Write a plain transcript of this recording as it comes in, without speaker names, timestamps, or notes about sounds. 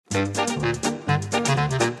Welcome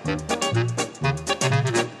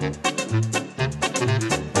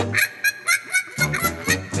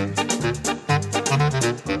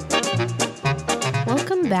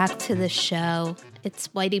back to the show. It's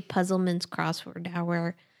Whitey Puzzleman's Crossword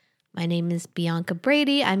Hour. My name is Bianca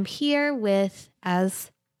Brady. I'm here with,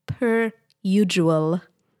 as per usual,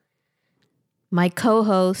 my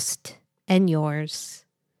co-host and yours,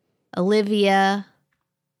 Olivia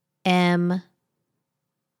M.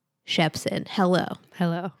 Shepson. Hello.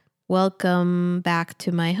 Hello. Welcome back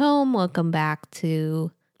to my home. Welcome back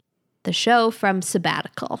to the show from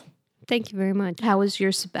sabbatical. Thank you very much. How was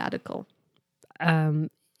your sabbatical?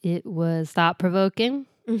 It was thought-provoking,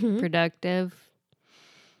 Mm-hmm. productive,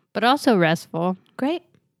 but also restful. Great.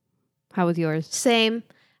 How was yours? Same.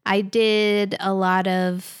 I did a lot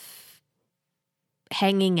of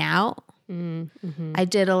hanging out. Mm-hmm. I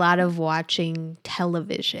did a lot of watching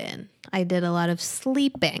television. I did a lot of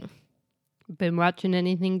sleeping. Been watching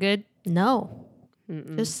anything good? No,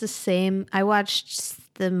 just the same. I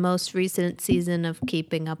watched the most recent season of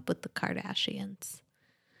Keeping Up with the Kardashians.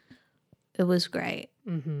 It was great.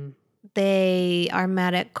 Mm-hmm. They are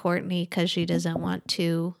mad at Kourtney because she doesn't want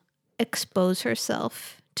to expose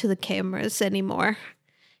herself to the cameras anymore.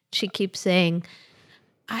 She keeps saying,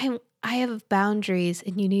 I have boundaries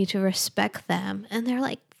and you need to respect them. And they're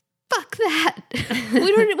like, fuck that.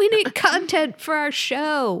 We need content for our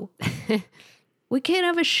show. We can't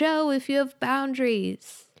have a show if you have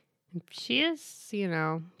boundaries. She is,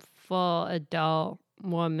 full adult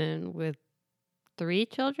woman with 3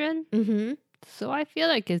 children. Mm-hmm. So I feel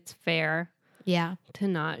like it's fair Yeah. to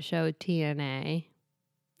not show TNA.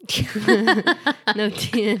 No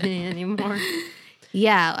TNA anymore.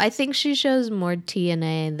 Yeah, I think she shows more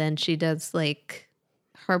TNA than she does like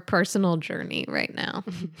her personal journey right now.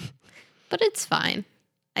 But it's fine.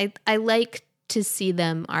 I like to see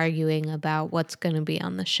them arguing about what's going to be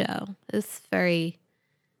on the show. It's very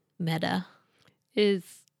meta. Is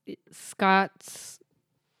Scott's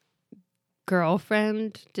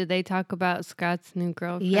girlfriend? Did they talk about Scott's new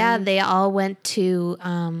girlfriend? Yeah, they all went to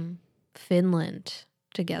Finland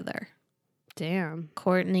together. Damn.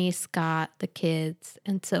 Kourtney, Scott, the kids,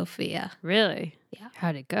 and Sophia. Really? Yeah.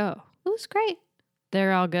 How'd it go? It was great.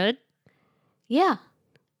 They're all good? Yeah,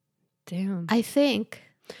 Damn. I think.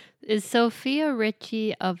 Is Sophia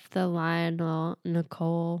Richie of the Lionel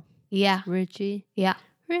Nicole Yeah, Richie? yeah.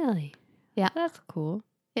 Really? Yeah. That's cool.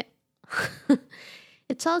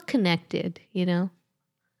 It's all connected, you know?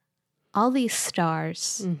 All these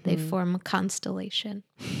stars, they Mhm. form a constellation.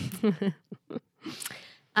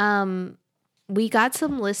 We got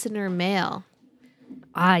some listener mail,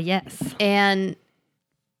 Ah, yes. and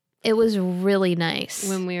it was really nice.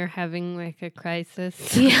 When we were having like a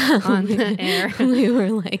crisis Yeah, on the air. we were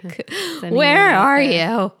like, anyone where out are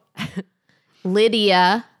there? you?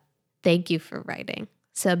 Lydia, thank you for writing.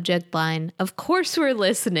 Subject line, of course we're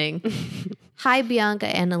listening. Hi, Bianca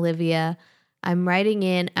and Olivia. I'm writing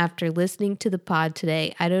in after listening to the pod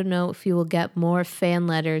today. I don't know if you will get more fan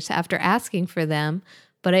letters after asking for them,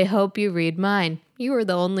 but I hope you read mine. You were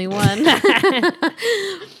the only one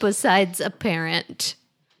besides a parent.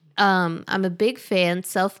 I'm a big fan,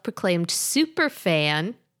 self-proclaimed super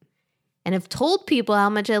fan, and have told people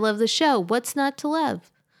how much I love the show. What's not to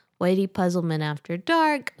love? Whitey Puzzleman After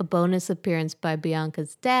Dark, a bonus appearance by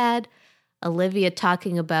Bianca's dad, Olivia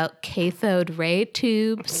talking about cathode ray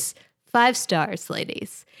tubes. 5 stars,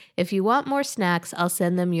 ladies. If you want more snacks, I'll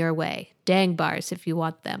send them your way. Dang bars if you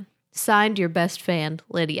want them. Signed, your best fan,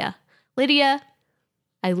 Lydia. Lydia,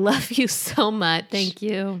 I love you so much. Thank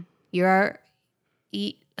you. You're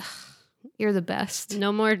the best.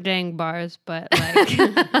 No more dang bars, but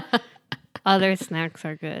like other snacks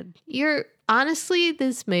are good. Honestly,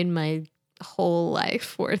 this made my whole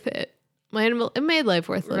life worth it. It made life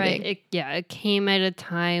worth living. Right. It came at a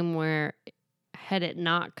time where had it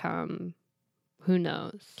not come, who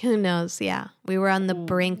knows? Who knows? Yeah. We were on the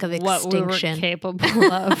brink of What we were extinction.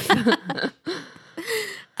 capable of.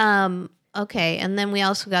 Okay. And then we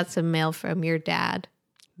also got some mail from your dad.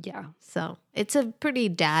 Yeah. So it's a pretty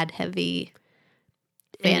dad heavy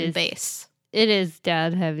fan base. It is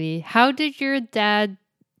dad heavy. How did your dad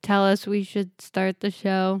tell us we should start the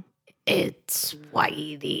show? It's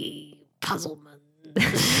Whitey Puzzleman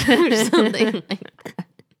or something like that.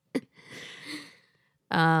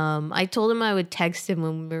 I told him I would text him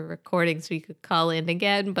when we were recording so he could call in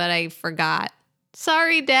again, but I forgot.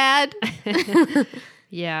 Sorry, Dad.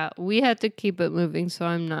 Yeah, we had to keep it moving, so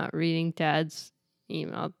I'm not reading Dad's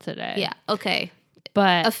email today. Yeah, okay.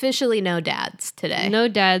 But Officially no dads today. no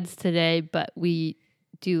dads today, but we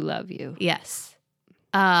do love you. Yes.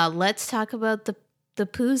 Let's talk about the the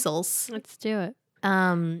poozles. Let's do it.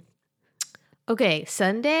 Okay,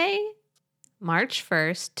 Sunday, March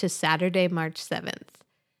 1st to Saturday, March 7th.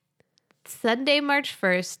 Sunday, March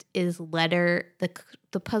 1st is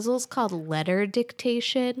the puzzle's called letter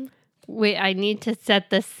dictation. Wait, I need to set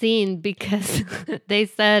the scene because they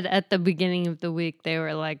said at the beginning of the week, they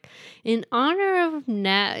were like, in honor of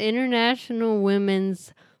International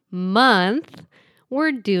Women's Month,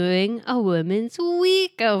 we're doing a Women's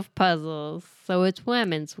Week of puzzles. So it's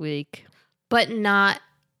Women's Week. But not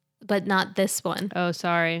this one. Oh,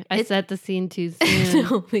 sorry. I set the scene too soon.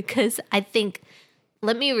 No, because I think,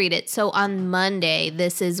 let me read it. So on Monday,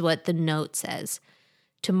 this is what the note says.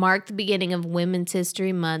 To mark the beginning of Women's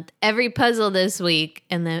History Month, every puzzle this week,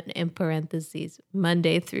 and then in parentheses,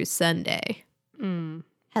 Monday through Sunday,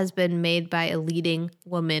 has been made by a leading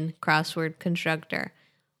woman crossword constructor.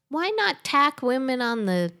 Why not tack women on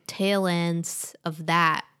the tail ends of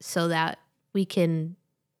that so that we can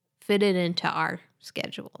fit it into our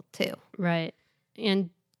schedule too? Right. And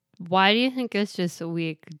why do you think it's just a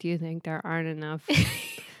week? Do you think there aren't enough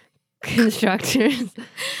constructors?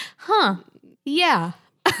 Huh. Yeah.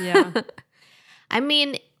 Yeah. I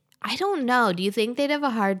mean, I don't know. Do you think they'd have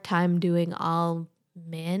a hard time doing all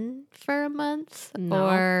men for a month? No.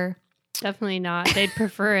 Or Definitely not. They'd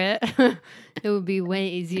prefer it. It would be way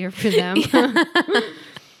easier for them.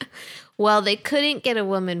 Well, they couldn't get a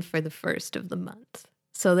woman for the first of the month.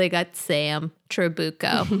 So they got Sam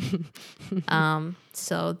Trabucco.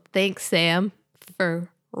 So thanks, Sam, for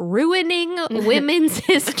ruining Women's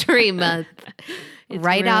History Month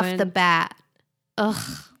right off the bat.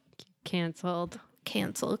 Ugh. Canceled.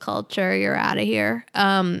 Cancel culture. You're out of here.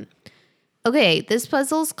 Okay, this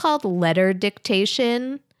puzzle's called letter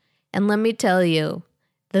dictation. And let me tell you,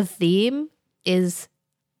 the theme is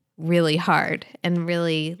really hard and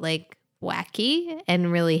really like wacky and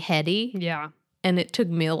really heady. Yeah. And it took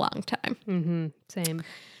me a long time. Mm-hmm. Same.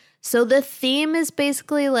 So the theme is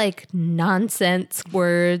basically like nonsense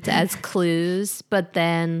words as clues, but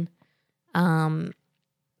then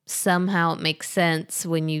somehow it makes sense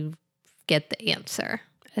when you get the answer.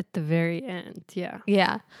 At the very end. Yeah.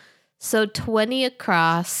 Yeah. So 20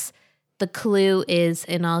 across, the clue is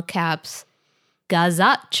in all caps,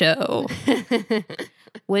 gazpacho,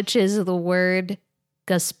 which is the word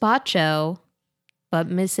gazpacho, but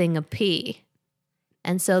missing a P.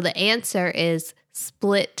 And so the answer is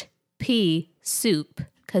split pea soup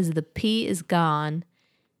because the P is gone.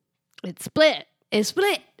 It's split. It's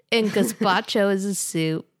split. And gazpacho is a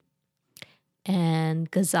soup.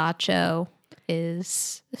 And gazpacho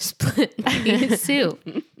is split pea soup.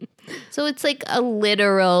 So it's like a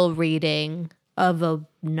literal reading of a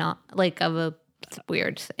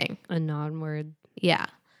weird thing. A non-word. Yeah.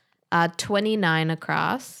 29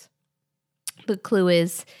 across. The clue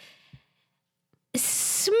is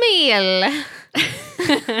Smeal.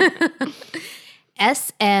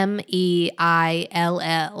 Smeil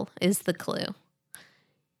is the clue.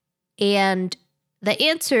 And the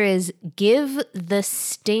answer is give the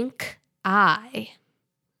stink eye.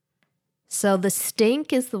 So the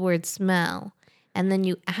stink is the word smell. And then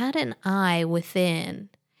you add an I within,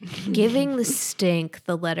 giving the stink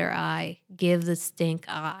the letter I. Give the stink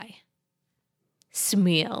eye.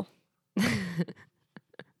 Smeal.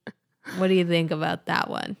 What do you think about that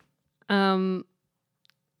one?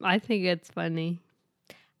 I think it's funny.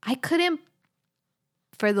 I couldn't,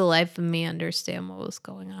 for the life of me, understand what was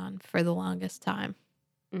going on for the longest time.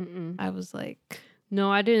 Mm-mm. I was like,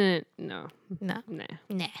 No, I didn't. No. no,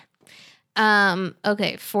 Nah. nah.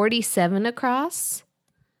 Okay, 47 across.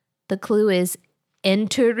 The clue is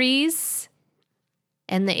entries,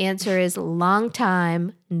 and the answer is long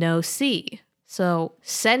time no see. So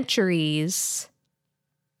centuries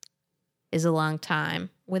is a long time.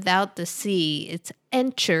 Without the C, it's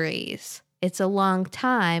entries. It's a long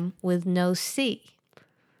time with no C.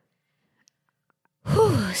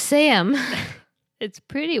 Whew, Sam. It's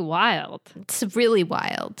pretty wild. It's really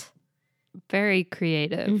wild. Very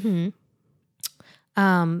creative.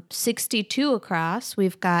 Mm-hmm. 62 across,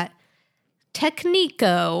 we've got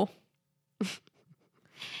Technico.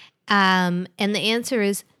 And the answer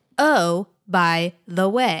is O, by the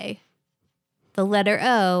way. The letter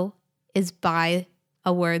O is by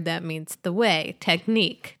a word that means the way.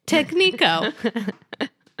 Technique. Technico.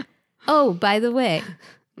 Oh, by the way.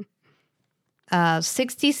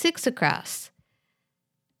 66 across.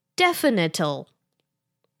 Definital.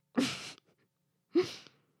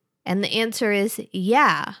 And the answer is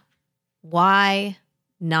yeah. Why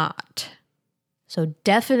not? So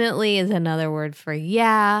definitely is another word for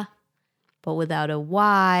yeah, but without a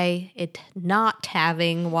Y, it not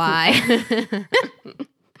having Y.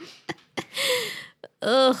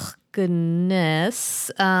 Ugh, goodness.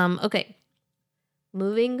 Okay.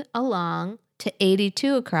 Moving along to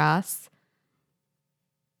 82 across.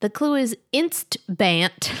 The clue is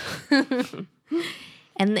Instabant.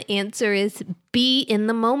 And the answer is be in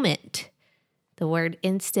the moment. The word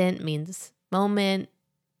instant means moment,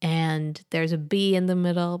 and there's a B in the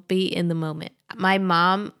middle. Be in the moment. My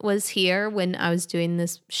mom was here when I was doing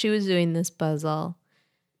this. She was doing this puzzle.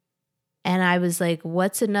 And I was like,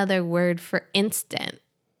 what's another word for instant?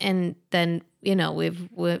 And then,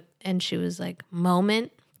 and she was like,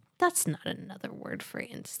 moment? That's not another word for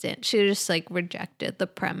instant. She just like rejected the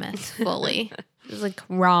premise fully. It was like,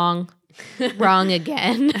 wrong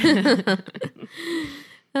again.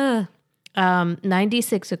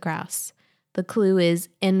 96 across. The clue is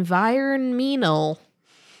environmental.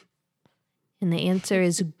 And the answer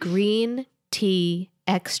is green tea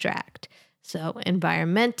extract. So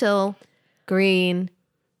environmental, green,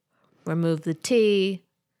 remove the tea,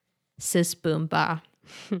 sis boom ba.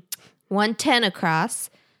 110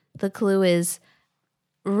 across. The clue is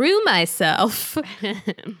rue myself.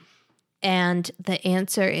 And the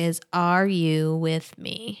answer is, are you with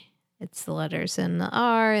me? It's the letters in the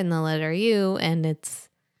R and the letter U, and it's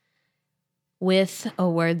with a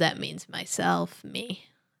word that means myself, me.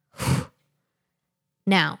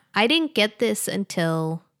 Now, I didn't get this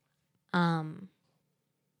until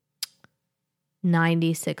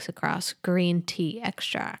 96 across, green tea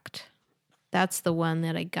extract. That's the one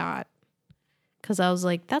that I got. Because I was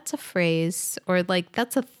like, that's a phrase, or like,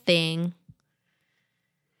 that's a thing.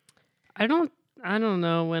 I don't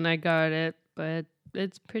know when I got it, but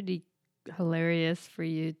it's pretty hilarious for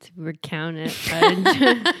you to recount it.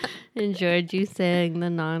 I enjoyed you saying the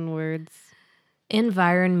non-words.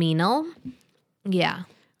 Environmental. Yeah.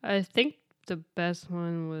 I think the best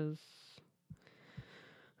one was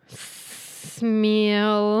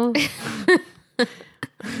smell.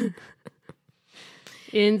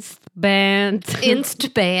 Instabant.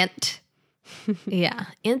 Yeah.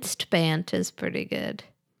 Instabant is pretty good.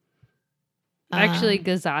 Actually,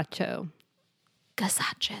 gazpacho.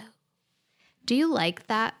 Gazpacho. Do you like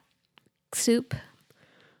that soup?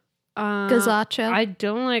 Gazpacho? I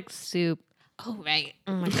don't like soup. Oh, right.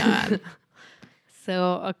 Oh, my God.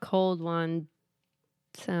 So a cold one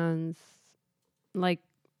sounds like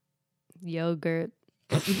yogurt.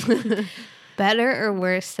 Better or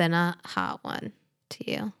worse than a hot one to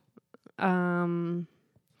you? I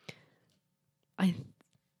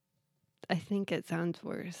think it sounds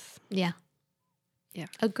worse. Yeah. Yeah.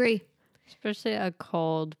 Agree. Especially a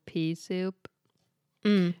cold pea soup.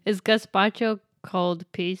 Is gazpacho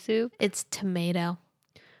cold pea soup? It's tomato.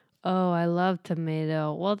 Oh, I love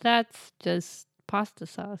tomato. Well, that's just pasta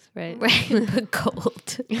sauce, right? Right, but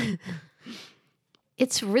cold.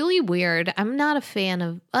 It's really weird. I'm not a fan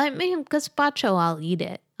of, I mean, gazpacho, I'll eat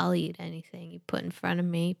it. I'll eat anything you put in front of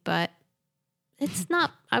me, but it's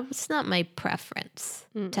not my preference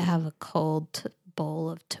to have a cold bowl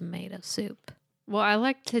of tomato soup. Well, I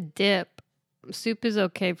like to dip. Soup is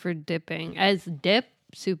okay for dipping. As dip,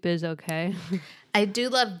 soup is okay. I do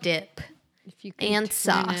love dip if you can and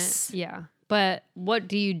sauce. Yeah. But what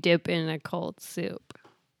do you dip in a cold soup?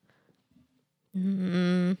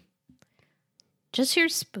 Just your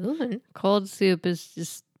spoon. Cold soup is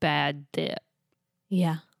just bad dip.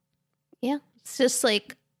 Yeah. Yeah. It's just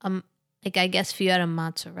like I guess if you had a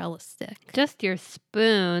mozzarella stick. Just your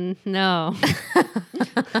spoon. No.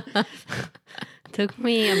 Took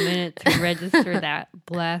me a minute to register that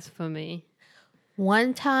blasphemy.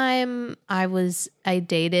 One time I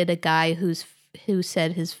dated a guy who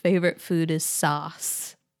said his favorite food is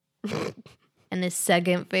sauce. And his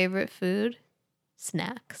second favorite food,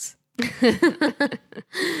 snacks.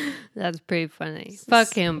 That's pretty funny.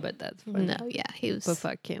 Fuck him, but that's funny. No, yeah, he was. But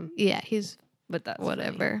fuck him. Yeah, he's. But that's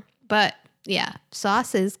whatever. Funny. But yeah,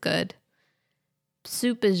 sauce is good.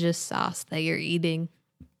 Soup is just sauce that you're eating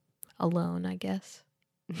alone, I guess.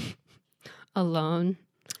 Alone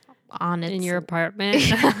on its in your apartment.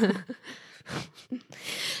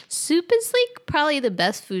 Soup is like probably the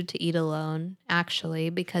best food to eat alone, actually,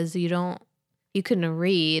 because you can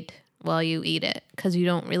read while you eat it, because you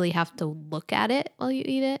don't really have to look at it while you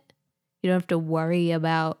eat it. You don't have to worry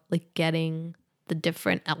about like getting the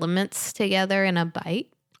different elements together in a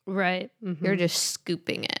bite. Right. Mm-hmm. You're just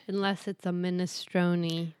scooping it. Unless it's a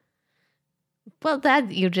minestrone. Well,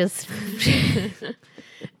 that you just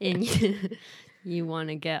and you want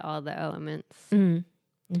to get all the elements.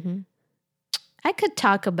 Mm-hmm. I could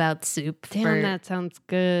talk about soup. Damn, that sounds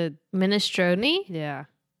good. Minestrone? Yeah.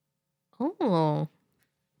 Oh.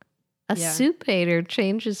 A soup hater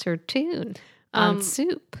changes her tune on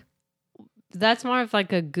soup. That's more of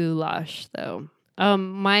like a goulash, though.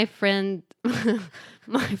 My friend,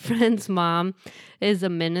 my friend's mom is a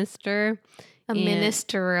minister. A and-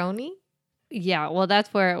 minestrone? Yeah, well,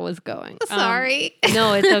 that's where it was going. Sorry.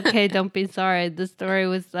 No, it's okay. Don't be sorry. The story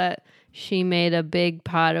was that she made a big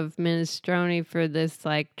pot of minestrone for this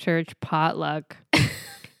like church potluck.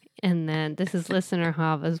 And then this is listener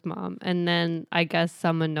Hava's mom. And then I guess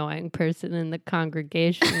some annoying person in the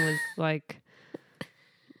congregation was like,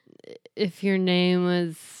 if your name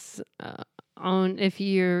was if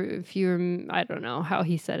you're I don't know how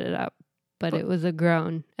he set it up, but it was a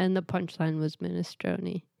groan, and the punchline was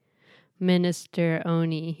minestrone. Minister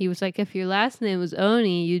Oni. He was like, if your last name was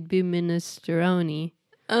Oni, you'd be Minestrone.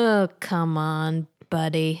 Oh, come on,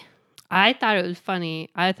 buddy. I thought it was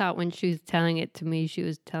funny. I thought when she was telling it to me, she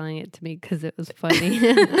was telling it to me because it was funny.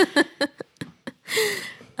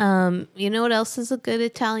 You know what else is a good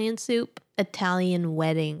Italian soup? Italian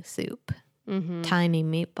wedding soup. Mm-hmm. Tiny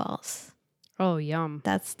meatballs. Oh, yum.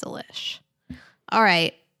 That's delish. All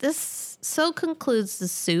right. This so concludes the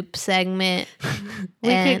soup segment. We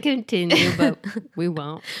And- could continue, but we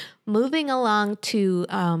won't. Moving along to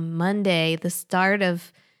Monday, the start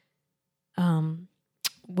of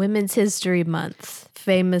Women's History Month,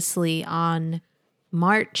 famously on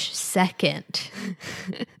March 2nd.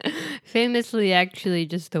 Famously, actually,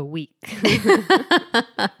 just a week.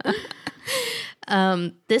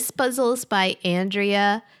 This puzzle is by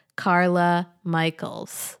Andrea Carla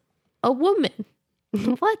Michaels, a woman.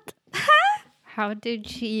 What? How did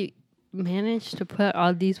she manage to put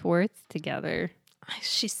all these words together?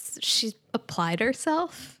 She's applied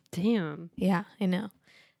herself. Damn. Yeah, I know.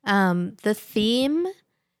 The theme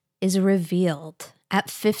is revealed at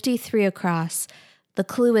 53 across. The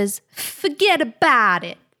clue is forget about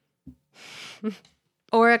it.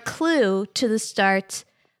 Or a clue to the starts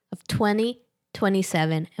of 20,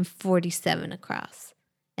 27, and 47 across.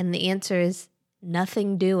 And the answer is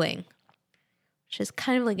nothing doing, which is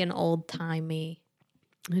kind of like an old-timey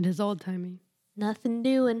It is old timey. nothing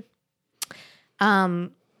doing.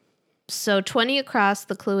 So 20 across,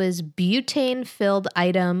 the clue is butane-filled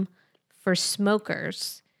item for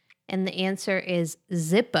smokers. And the answer is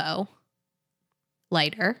Zippo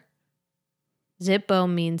lighter.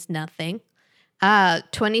 Zippo means nothing.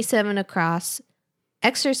 27 across,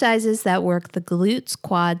 exercises that work the glutes,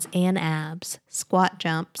 quads, and abs. Squat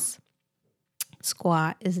jumps.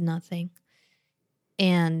 Squat is nothing.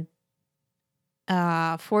 And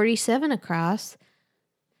 47 across,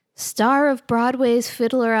 star of Broadway's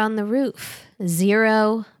Fiddler on the Roof,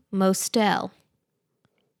 Zero Mostel.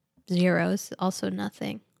 Zero is also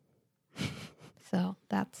nothing. So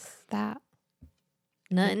that's that.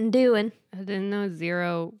 Nothing doing. I didn't know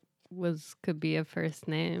Zero could be a first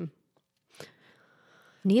name.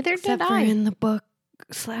 Neither Except did for I. in the book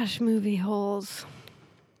 / movie holes.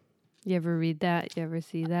 You ever read that? You ever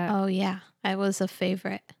see that? Oh, yeah. I was a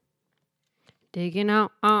favorite. Digging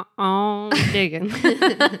out, digging.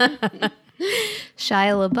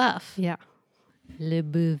 Shia LaBeouf. Yeah. Le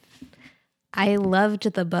Bouf. I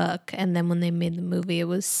loved the book. And then when they made the movie, it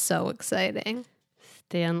was so exciting.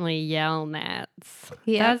 Stanley Yelnats.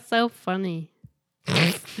 Yeah. That's so funny.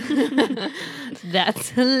 That's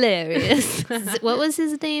hilarious. What was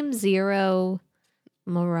his name? Zero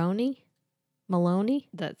Maloney?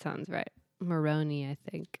 That sounds right. Maroney, I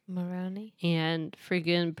think. Maroney. And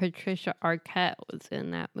friggin' Patricia Arquette was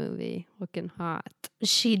in that movie, looking hot. Was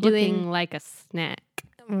she doing Looking like a snack.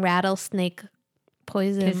 rattlesnake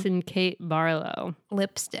poison Kissing Kate Barlow.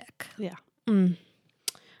 lipstick? Yeah.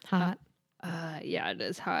 Hot. Yeah, it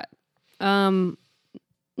is hot.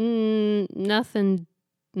 Nothing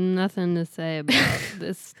to say about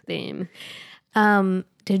this theme.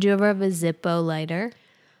 Did you ever have a Zippo lighter?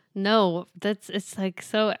 No, it's like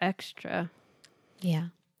so extra. Yeah.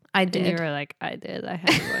 I And you did. were like, I did. I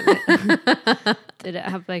had one. Did it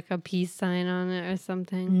have like a peace sign on it or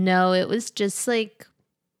something? No, it was just like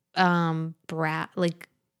like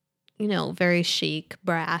very chic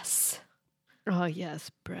brass. Oh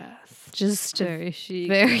yes, brass. Just Very chic.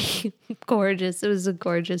 very gorgeous. It was a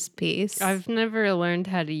gorgeous piece. I've never learned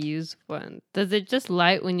how to use one. Does it just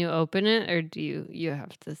light when you open it, or do you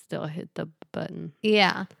have to still hit the button?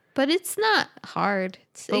 Yeah, but it's not hard.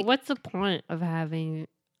 But what's the point of having?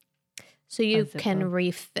 So you Zippo? can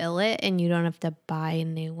refill it and you don't have to buy a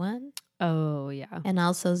new one. Oh yeah. And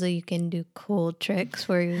also so you can do cool tricks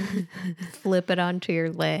where you flip it onto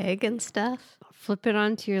your leg and stuff. Flip it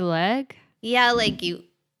onto your leg Yeah, like you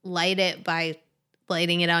light it by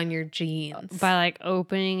lighting it on your jeans. by like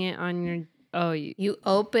opening it on your. Oh, You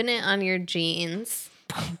open it on your jeans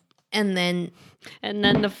And then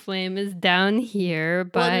the flame is down here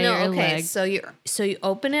by your leg. So you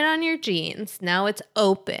open it on your jeans. Now it's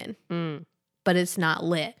open, but it's not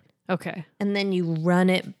lit. Okay. And then you run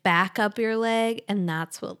it back up your leg, and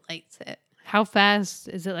that's what lights it. How fast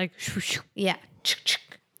is it? Like, shoo, shoo? Yeah.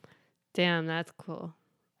 Damn, that's cool.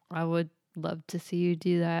 I would love to see you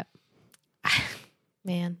do that.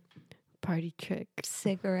 Man, Party trick.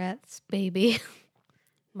 cigarettes, baby.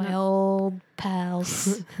 My old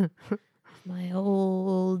pals. My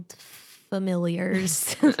old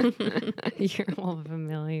familiars. Your old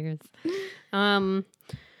familiars.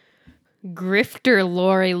 Grifter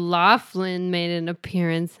Lori Laughlin made an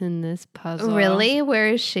appearance in this puzzle. Really? Where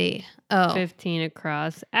is she? Oh. 15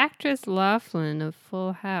 across. Actress Laughlin of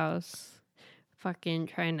Full House. Fucking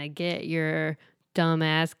trying to get your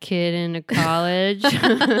dumbass kid into college.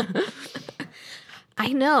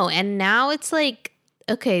 I know. And now it's like,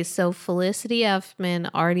 okay, so Felicity Huffman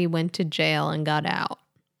already went to jail and got out.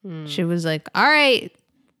 She was like, all right.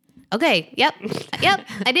 Okay. Yep.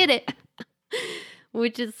 I did it.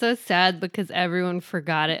 Which is so sad because everyone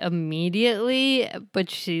forgot it immediately, but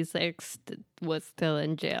she's like was still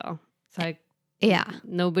in jail. It's like, yeah,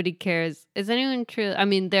 nobody cares. Is anyone true? I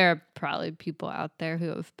mean, there are probably people out there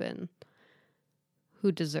who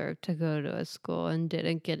deserve to go to a school and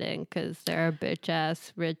didn't get in because there are bitch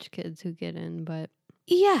ass rich kids who get in, but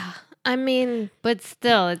yeah, I mean, but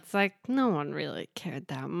still, it's like no one really cared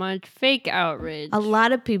that much. Fake outrage. A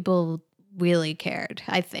lot of people really cared,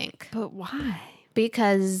 I think. But why?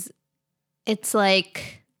 Because it's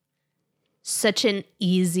like such an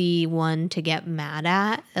easy one to get mad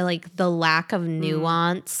at. Like the lack of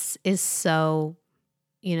nuance is so,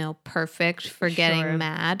 perfect for getting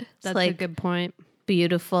mad. It's That's like a good point.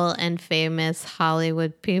 Beautiful and famous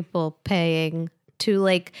Hollywood people paying to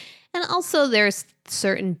and also there's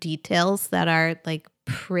certain details that are like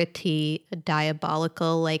pretty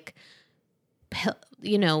diabolical, like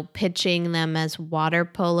pitching them as water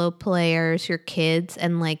polo players, your kids,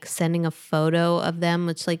 and like sending a photo of them,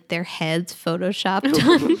 it's like their heads photoshopped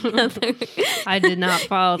on the other. I did not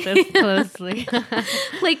follow this closely.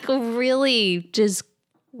 Like really just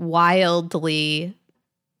wildly,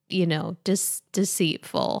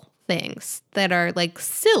 deceitful things that are like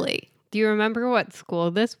silly. Do you remember what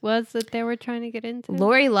school this was that they were trying to get into?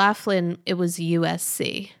 Lori Laughlin, it was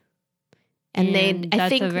USC. And I think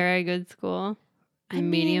that's a very good school.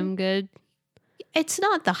 Medium good. It's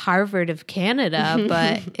not the Harvard of Canada,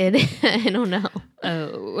 but I don't know.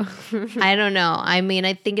 Oh. I don't know. I mean,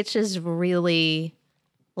 I think it's just really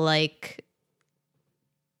like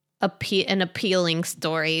an appealing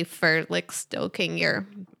story for like stoking your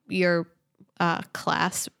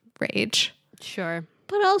class rage. Sure.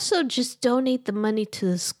 But also just donate the money to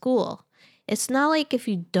the school. It's not like if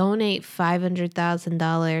you donate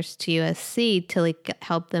 $500,000 to USC to like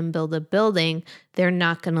help them build a building, they're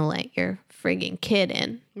not going to let your frigging kid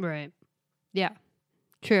in. Right. Yeah.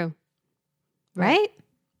 True. Right?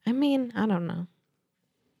 I mean, I don't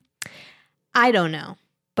know.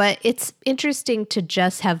 But it's interesting to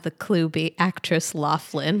just have the clue be actress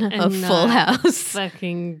Laughlin of Full House.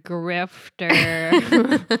 Fucking grifter.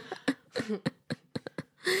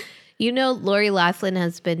 Lori Laughlin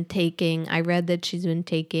has been taking, I read that she's been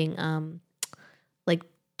taking,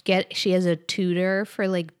 she has a tutor for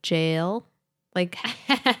like jail, like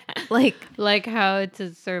how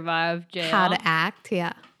to survive jail. How to act,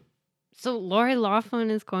 yeah. So Lori Laughlin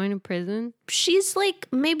is going to prison? She's like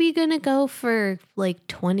maybe going to go for like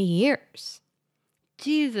 20 years.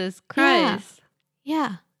 Jesus Christ.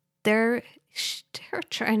 Yeah. They're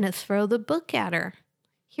trying to throw the book at her.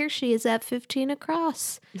 Here she is at 15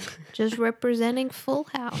 across, just representing Full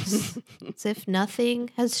House, as if nothing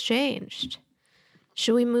has changed.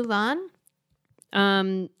 Should we move on?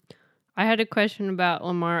 I had a question about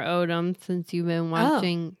Lamar Odom since you've been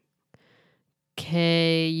watching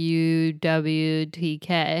KUWTK.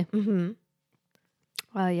 Mm-hmm.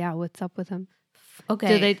 Yeah, what's up with him?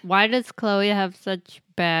 Okay. Why does Chloe have such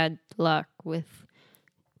bad luck with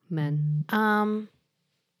men?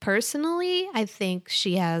 Personally, I think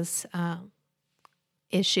she has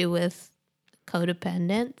issue with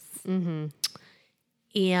codependence. Mm-hmm.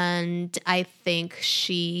 And I think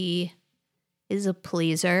she is a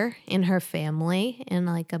pleaser in her family in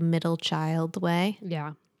like a middle child way.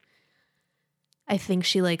 Yeah. I think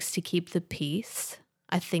she likes to keep the peace.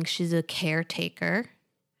 I think she's a caretaker.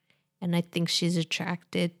 And I think she's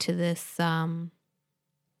attracted to this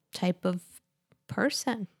type of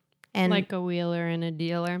person. And like a wheeler and a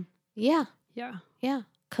dealer. Yeah. Yeah. Yeah.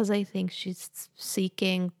 Because I think she's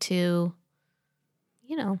seeking to,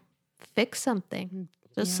 fix something.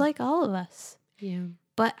 Just like all of us. Yeah.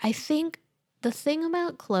 But I think the thing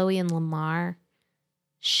about Chloe and Lamar,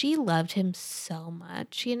 she loved him so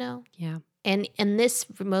much, you know? Yeah. And in this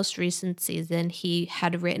most recent season, he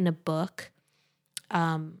had written a book.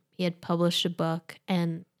 He had published a book,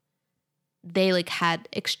 and they like had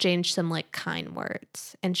exchanged some like kind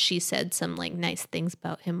words, and she said some like nice things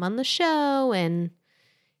about him on the show, and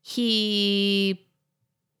I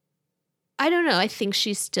don't know, I think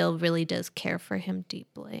she still really does care for him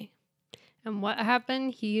deeply. And what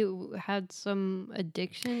happened? He had some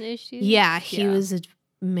addiction issues? Yeah, he was a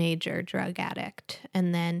major drug addict,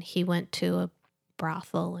 and then he went to a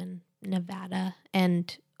brothel in Nevada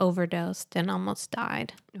and overdosed and almost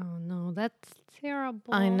died. Oh no, that's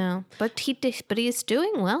terrible. I know, but he's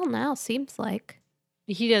doing well now. Seems like.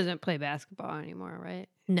 He doesn't play basketball anymore, right?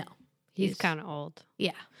 No, He's kind of old.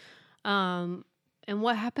 Yeah. And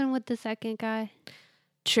what happened with the second guy?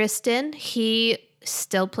 Tristan, he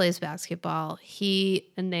still plays basketball.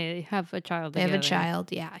 And they have a child. They have a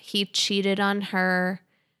child. Yeah, he cheated on her.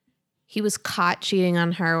 He was caught cheating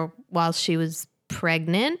on her while she was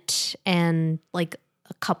pregnant, and like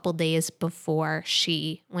a couple days before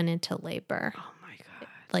she went into labor. Oh my god!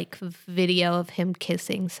 Like video of him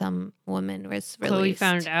kissing some woman was released. Chloe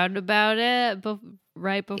found out about it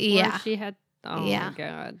right before she had. Oh Yeah. my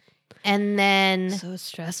god! And then So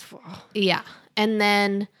stressful. yeah, and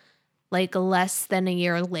then like less than a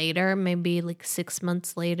year later, maybe like 6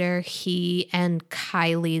 months later, he and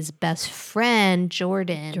Kylie's best friend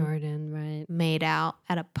Jordan, right? made out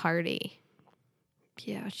at a party.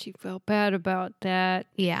 Yeah, she felt bad about that.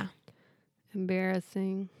 Yeah.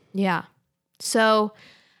 Embarrassing. Yeah. So,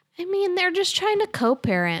 I mean, they're just trying to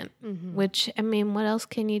co-parent, Mm-hmm. which, I mean, what else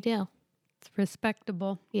can you do? It's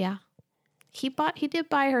respectable. Yeah. He did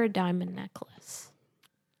buy her a diamond necklace.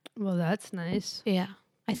 Well, that's nice. Yeah.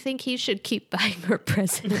 I think he should keep buying her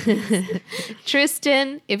presents.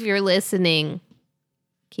 Tristan, if you're listening,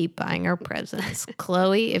 keep buying her presents.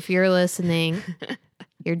 Chloe, if you're listening,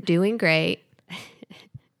 you're doing great.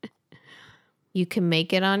 You can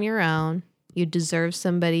make it on your own. You deserve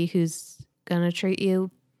somebody who's going to treat you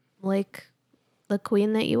like the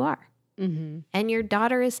queen that you are. Mm-hmm. And your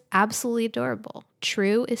daughter is absolutely adorable.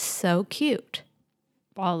 True is so cute.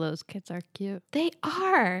 All those kids are cute. They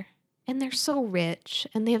are. And they're so rich.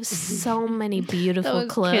 And they have so many beautiful Those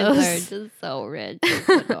clothes. kids are just so rich. It's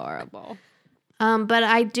adorable. But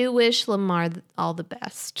I do wish Lamar all the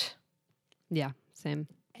best. Yeah, same.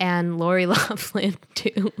 And Lori Loughlin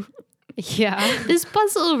too. Yeah. This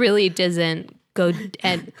puzzle really doesn't go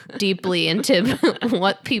deeply into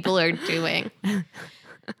what people are doing.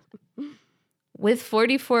 With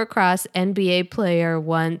 44 cross, NBA player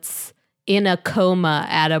once in a coma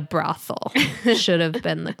at a brothel. Should have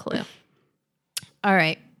been the clue. All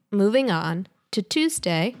right, moving on to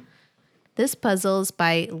Tuesday. This puzzle is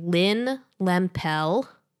by Lynn Lempel,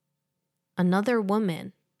 another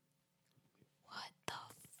woman. What the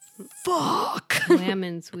fuck?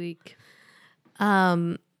 Women's Week.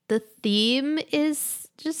 The theme is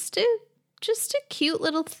just a cute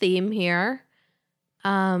little theme here.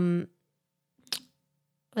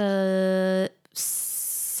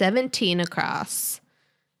 17 across.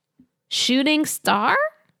 Shooting star?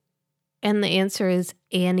 And the answer is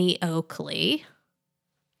Annie Oakley.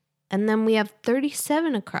 And then we have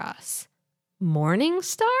 37 across. Morning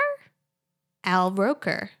star? Al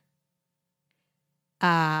Roker.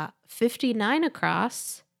 59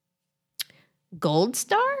 across. Gold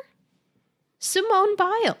star? Simone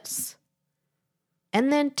Biles.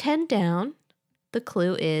 And then 10 down, the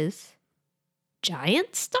clue is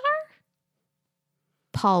giant star?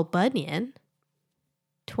 Paul Bunyan.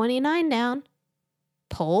 29 down,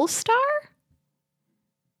 pole star?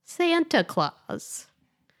 Santa Claus.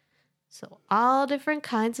 So all different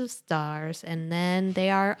kinds of stars, and then they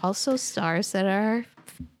are also stars that are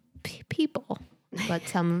people, but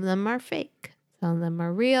some of them are fake. Some of them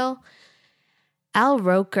are real. Al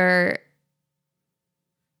Roker,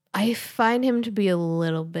 I find him to be a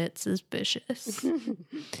little bit suspicious.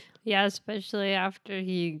 Yeah, especially after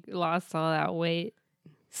he lost all that weight.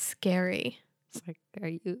 Scary. It's like, are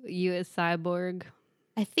you a cyborg?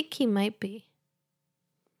 I think he might be.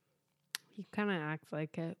 He kind of acts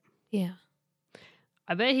like it. Yeah.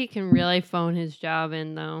 I bet he can really phone his job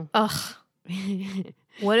in, though. Ugh.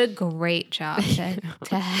 What a great job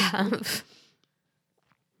to have.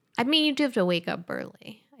 I mean, you do have to wake up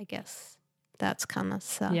early, I guess. That's kind of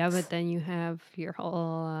sucks. Yeah, but then you have your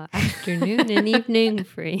whole afternoon and evening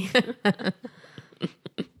free.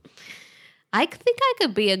 I think I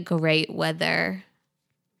could be a great weather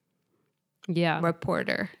Yeah.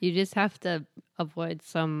 reporter. You just have to avoid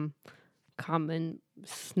some common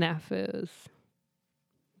snafus.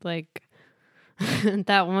 Like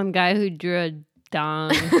that one guy who drew a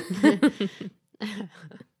dong.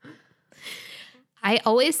 I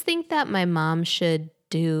always think that my mom should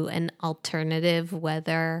do an alternative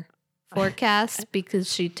weather forecast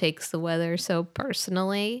because she takes the weather so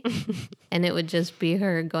personally. And it would just be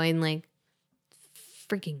her going like,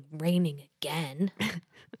 freaking raining again.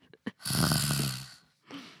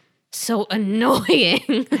 So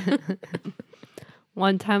annoying.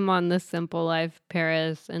 One time on The Simple Life,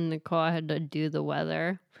 Paris and Nicole had to do the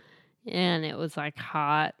weather, and it was like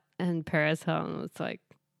hot, and Paris Hilton was like,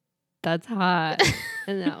 "That's hot,"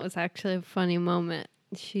 and that was actually a funny moment.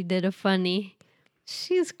 She did a funny.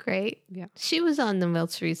 She's great. Yeah. She was on the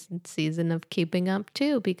most recent season of Keeping Up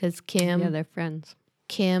too because Yeah, they're friends.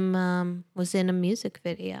 Kim was in a music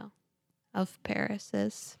video of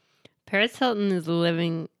Paris's. Paris Hilton is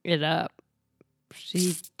living it up.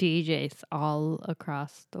 She DJs all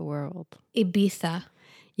across the world. Ibiza.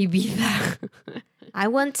 I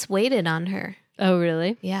once waited on her. Oh,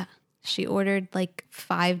 really? Yeah. She ordered like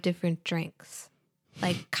 5 different drinks.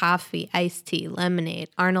 Like coffee, iced tea, lemonade,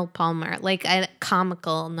 Arnold Palmer, like a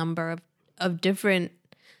comical number of different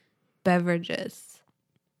beverages.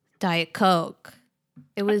 Diet Coke.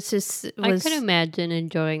 It was just... I could imagine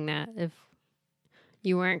enjoying that if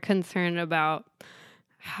you weren't concerned about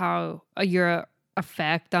how your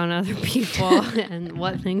effect on other people and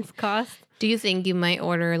what things cost. Do you think you might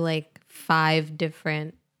order like 5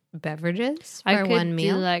 different beverages for one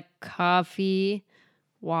meal? I could do like coffee,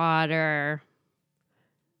 water,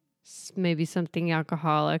 maybe something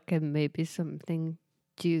alcoholic, and maybe something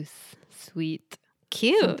juice, sweet.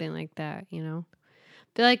 Cute. Something like that, you know?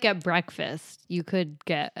 I feel like at breakfast, you could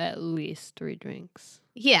get at least 3 drinks.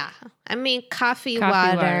 Yeah. I mean, coffee,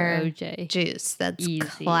 water, OJ. juice. That's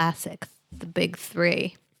Easy. classic. The big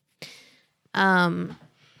 3.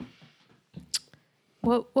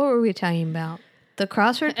 What were we talking about? The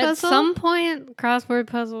crossword puzzle? At some point, crossword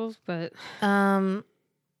puzzles, but...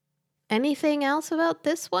 anything else about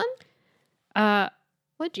this one?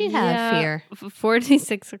 What'd you have yeah, here?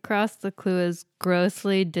 46 across the clue is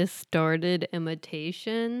grossly distorted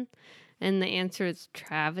imitation, and the answer is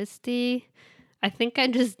travesty. I think I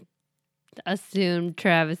just assumed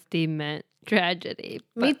travesty meant tragedy.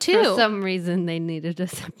 Me but too. For some reason, they needed a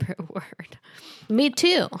separate word. Me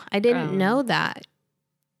too. I didn't know that.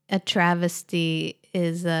 A travesty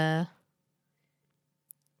is a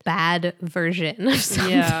bad version of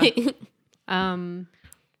something. Yeah.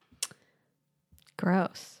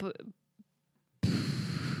 Gross.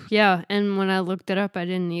 Yeah, and when I looked it up, I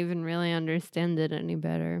didn't even really understand it any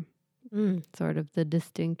better. Sort of the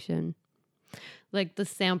distinction. Like the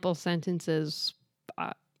sample sentences,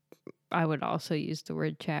 I would also use the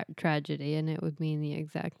word tragedy, and it would mean the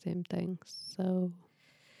exact same thing. So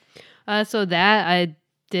that I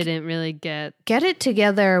didn't really get. Get it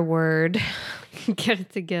together word. Get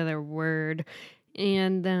it together word.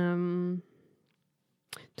 And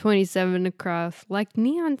 27 across, like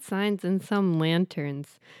neon signs and some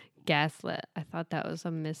lanterns. Gaslit. I thought that was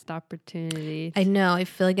a missed opportunity. I know. I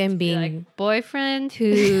feel like I'm being like boyfriend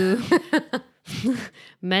who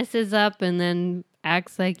messes up and then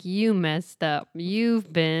acts like you messed up.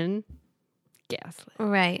 You've been gaslit.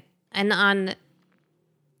 Right. And on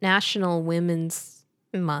National Women's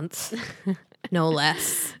Month, no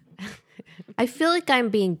less. I feel like I'm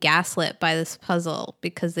being gaslit by this puzzle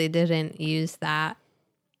because they didn't use that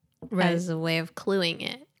as a way of cluing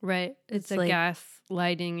it. Right. It's a like, gas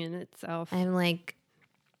lighting in itself. I'm like,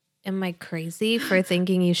 am I crazy for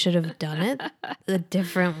thinking you should have done it a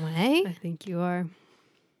different way? I think you are.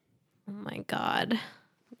 Oh my God.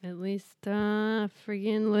 At least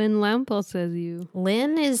friggin' Lynn Lampel says you.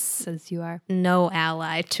 Lynn says you are. No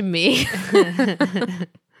ally to me.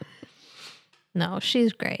 No,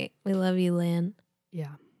 she's great. We love you, Lynn.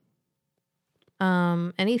 Yeah.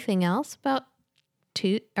 Anything else about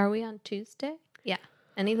are we on Tuesday? Yeah.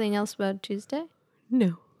 Anything else about Tuesday?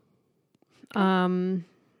 No.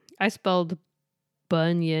 I spelled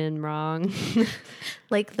bunion wrong.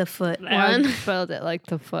 Like the foot I one. spelled it like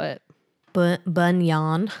the foot.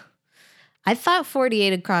 Bunyan. I thought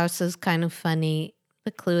 48 across was kind of funny.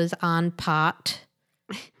 The clue is on pot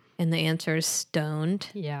and the answer is stoned.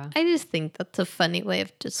 Yeah. I just think that's a funny way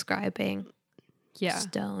of describing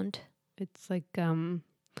stoned. It's like a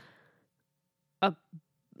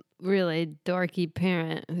really dorky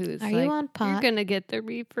parent who's Are like, you on pot? You're going to get the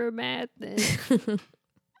reefer madness.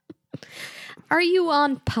 Are you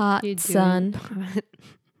on pot, son? Pot.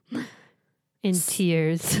 In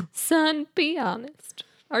tears. Son, be honest.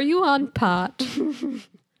 Are you on pot?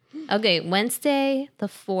 Okay, Wednesday, the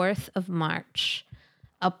 4th of March.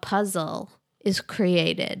 A puzzle is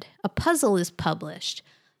created. A puzzle is published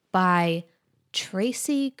by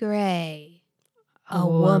Tracy Gray, a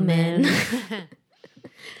woman.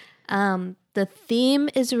 The theme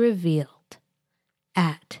is revealed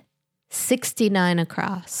at 69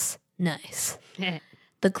 across. Nice.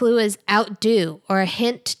 The clue is outdo or a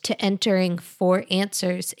hint to entering 4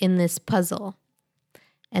 answers in this puzzle.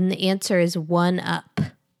 And the answer is 1 up.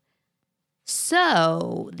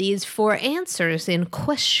 So these 4 answers in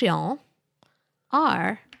question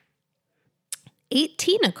are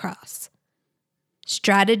 18 across.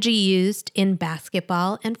 Strategy used in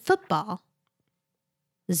basketball and football.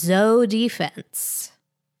 Zoe defense.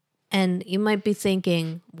 And you might be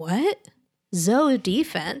thinking, what? Zoe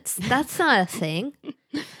defense? That's not a thing.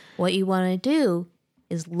 What you want to do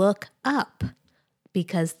is look up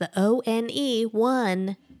because the ONE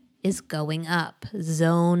 1 is going up.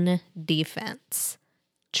 Zone defense.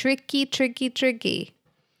 Tricky, tricky, tricky.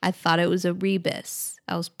 I thought it was a rebus.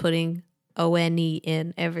 I was putting ONE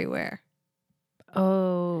in everywhere.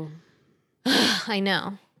 Oh. I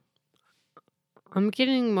know. I'm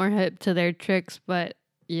getting more hip to their tricks, but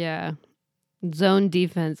yeah. Zone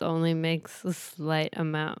defense only makes a slight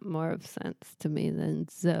amount more of sense to me than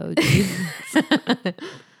Zoe defense.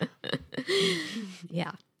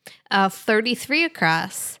 Yeah. 33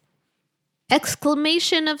 across.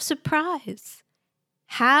 Exclamation of surprise.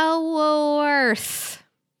 How earth?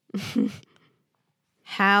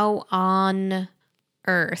 How on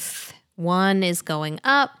earth? 1 is going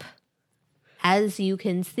up. As you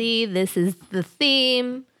can see, this is the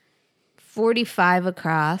theme. 45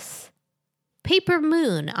 across. Paper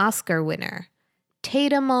Moon, Oscar winner.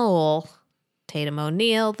 Tatum O'Neal,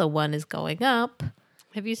 the 1 is going up.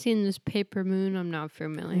 Have you seen this Paper Moon? I'm not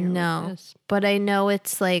familiar with this. But I know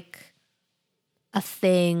it's like a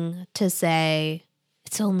thing to say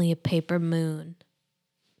it's only a paper moon.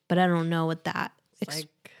 But I don't know what that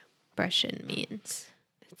expression means.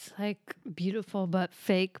 It's like beautiful but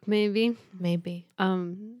fake, maybe. Maybe.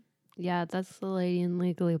 Yeah, that's the lady in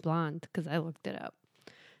Legally Blonde because I looked it up.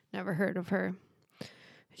 Never heard of her.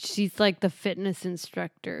 She's like the fitness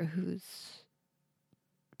instructor who's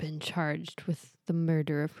been charged with the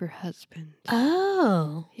murder of her husband.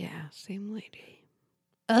 Oh. Yeah, same lady.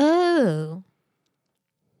 Oh.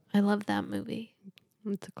 I love that movie.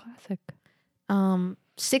 It's a classic.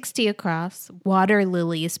 60 across. Water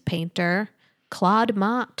lilies painter. Claude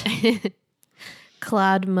Mott.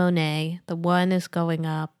 Claude Monet. The 1 is going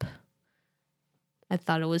up. I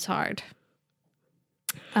thought it was hard.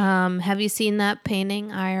 Have you seen that painting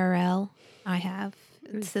IRL? I have.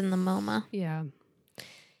 It's in the MoMA. Yeah.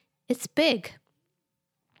 It's big.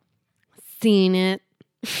 Seen it.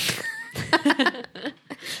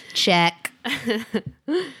 Check.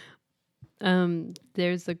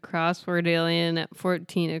 There's a crossword alien at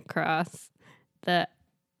 14 across. The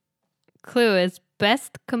clue is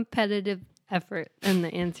best competitive effort, and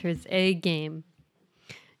the answer is A game.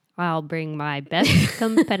 I'll bring my best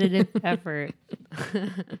competitive effort.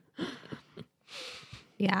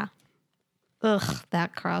 Yeah. Ugh,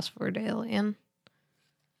 that crossword alien.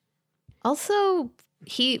 Also,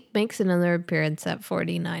 he makes another appearance at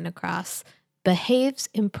 49 across. Behaves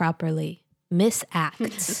improperly.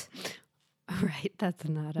 Misacts. Right, that's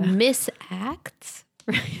not a... Misacts?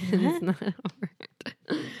 Right, it's not a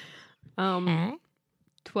word.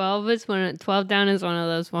 12 down is one of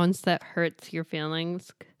those ones that hurts your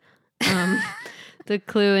feelings. The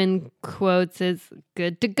clue in quotes is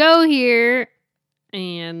good to go here.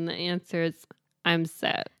 And the answer is I'm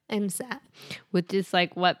set. I'm set. Which is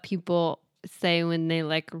like what people say when they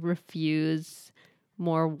like refuse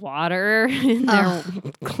more water in their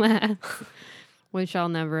glass, which I'll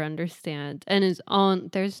never understand. And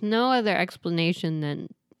there's no other explanation than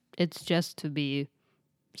it's just to be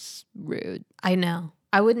rude. I know.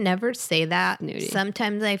 I would never say that. Snooty.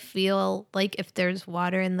 Sometimes I feel like if there's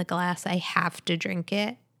water in the glass, I have to drink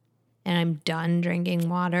it. And I'm done drinking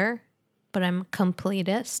water. But I'm a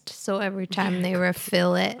completist. So every time they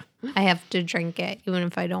refill it, I have to drink it, even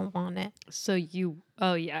if I don't want it. So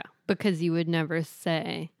because you would never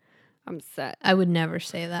say, I'm set. I would never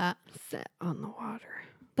say that. Set on the water.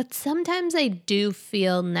 But sometimes I do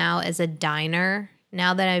feel now as a diner,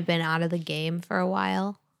 now that I've been out of the game for a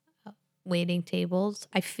while, waiting tables,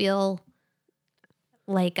 I feel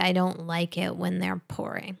like I don't like it when they're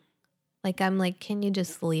pouring. Like I'm like, can you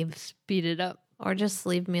just leave? Speed it up. Or just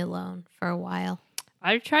leave me alone for a while.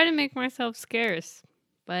 I try to make myself scarce,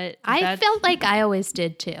 but I felt like I always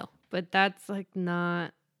did too. But that's like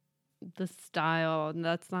not the style.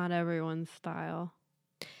 That's not everyone's style.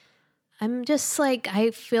 I'm just like, I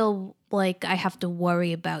feel like I have to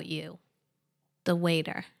worry about you, the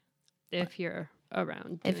waiter. If you're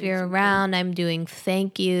around. If doing you're something. around, I'm doing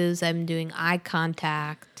thank yous. I'm doing eye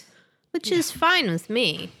contact, which is fine with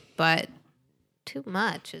me, but too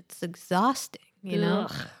much. It's exhausting, you know?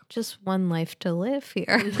 Ugh. Just one life to live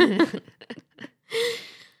here.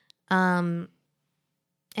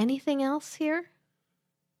 Anything else here?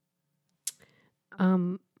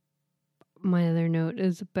 My other note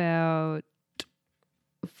is about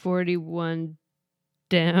 41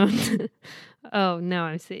 down. Oh, now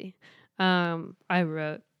I see. I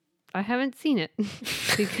wrote, I haven't seen it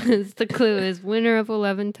because the clue is winner of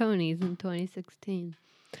 11 Tonys in 2016.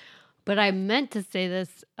 But I meant to say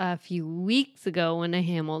this a few weeks ago when a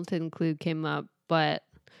Hamilton clue came up, but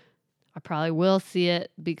I probably will see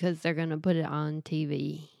it because they're going to put it on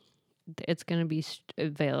TV. It's going to be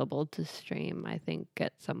available to stream, I think,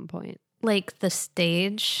 at some point. Like the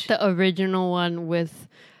stage? The original one with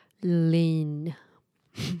Lynn.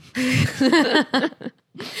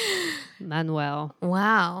 Manuel.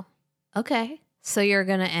 Wow. Okay. So you're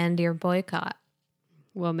going to end your boycott.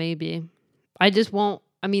 Well, maybe. I just won't.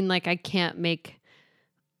 I mean, like, I can't make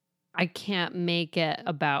it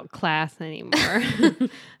about class anymore.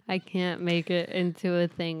 I can't make it into a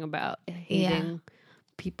thing about hating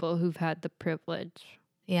people who've had the privilege.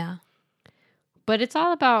 Yeah. But it's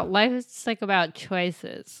all about life. It's like about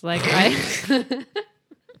choices. Like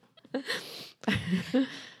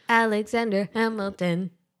Alexander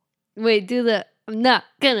Hamilton. Wait, do the. I'm not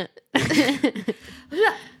gonna.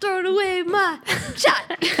 Throw away my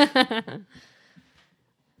shot.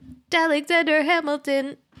 Alexander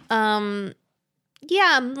Hamilton. Yeah,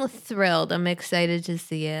 I'm thrilled. I'm excited to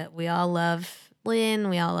see it. We all love Lynn.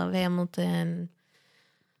 We all love Hamilton.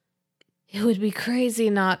 It would be crazy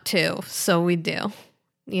not to. So we do,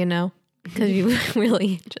 you know, because you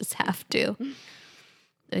really just have to.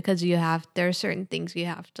 Because there are certain things you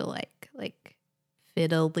have to like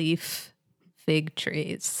fiddle leaf, fig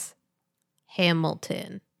trees,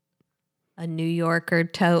 Hamilton, a New Yorker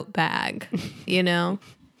tote bag, you know?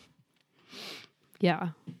 Yeah.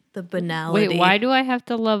 The banality. Wait, why do I have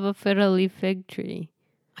to love a fiddle leaf fig tree?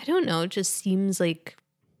 I don't know. It just seems like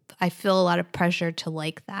I feel a lot of pressure to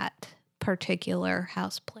like that particular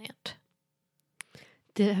houseplant.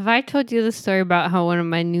 Have I told you the story about how one of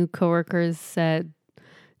my new coworkers said,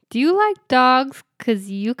 "Do you like dogs?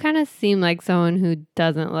 Because you kind of seem like someone who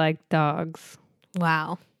doesn't like dogs."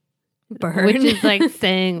 Wow. Burn. Which is like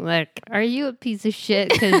saying, like, are you a piece of shit?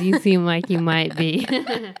 Because you seem like you might be.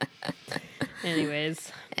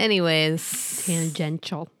 Anyways.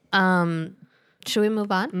 Tangential. Should we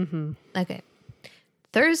move on? Mm-hmm. Okay.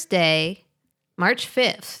 Thursday, March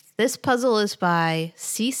 5th. This puzzle is by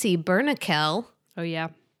Cece Bernakel. Oh, yeah.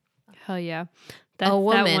 Hell yeah. That's A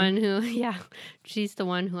woman. that one who, yeah, she's the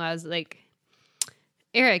one who I was like,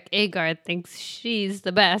 Eric Agar thinks she's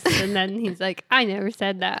the best. And then he's like, I never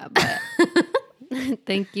said that, but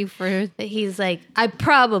thank you for. He's like, I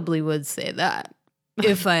probably would say that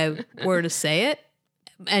if I were to say it,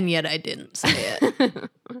 and yet I didn't say it.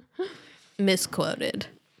 Misquoted.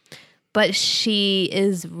 But she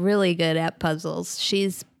is really good at puzzles.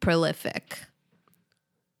 She's prolific.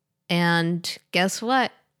 And guess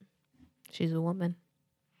what? She's a woman.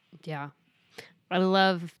 Yeah. I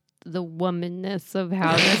love the womanness of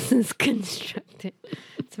how this is constructed.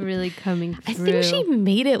 It's really coming through. I think she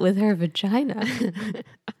made it with her vagina.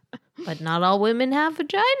 But not all women have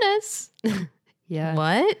vaginas. Yeah.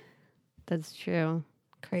 What? That's true.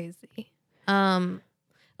 Crazy.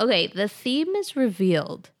 Okay, the theme is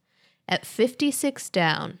revealed at 56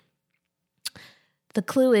 down. The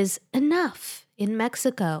clue is enough in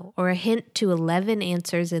Mexico, or a hint to 11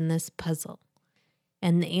 answers in this puzzle.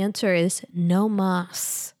 And the answer is no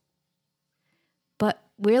mas. But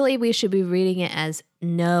really, we should be reading it as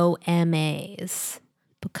no MAs,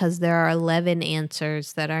 because there are 11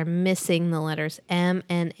 answers that are missing the letters M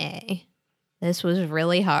and A. This was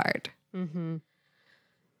really hard. Mm-hmm.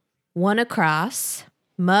 One across,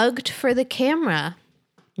 mugged for the camera,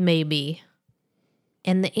 maybe.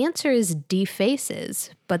 And the answer is defaces,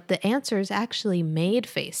 but the answer is actually made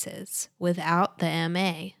faces without the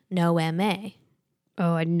MA. No MA.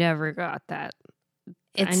 Oh, I never got that.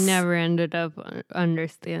 I never ended up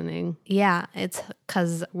understanding. Yeah, it's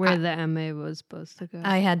because where the MA was supposed to go.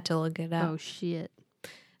 I had to look it up. Oh, shit.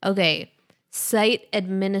 Okay, site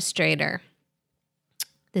administrator.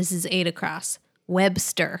 This is 8 across.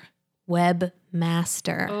 Webster.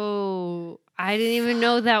 Webmaster. Oh, I didn't even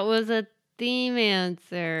know that was a theme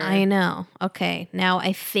answer. I know. Okay. Now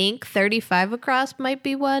I think 35 across might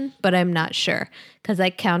be one, but I'm not sure because I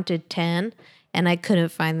counted 10 and I couldn't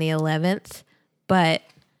find the 11th, but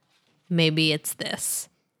maybe it's this.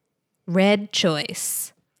 Red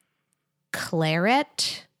choice.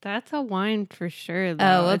 Claret. That's a wine for sure,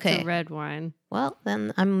 though. Oh, okay. It's a red wine. Well,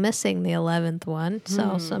 then I'm missing the 11th one.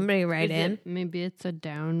 So somebody write in. Maybe it's a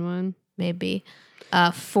down one. Maybe.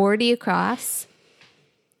 40 across.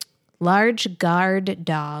 Large guard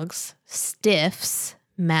dogs. Stiffs.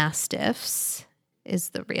 Mastiffs is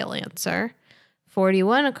the real answer.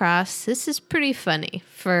 41 across. This is pretty funny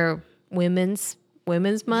for Women's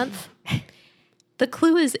Month. The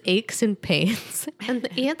clue is aches and pains, and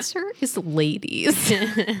the answer is ladies.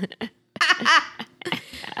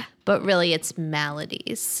 But really, it's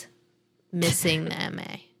maladies. Missing the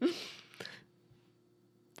MA.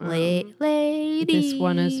 Ladies. This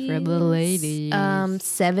one is for the ladies.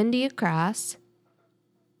 70 across.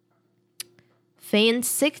 Feigns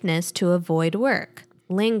sickness to avoid work.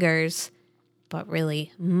 Lingers, but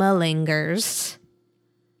really malingers.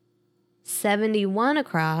 71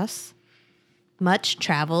 across. Much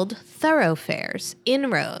traveled thoroughfares.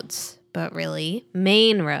 Inroads, but really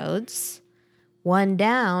main roads. One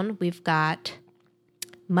down, we've got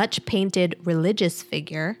much painted religious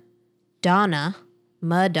figure. Donna,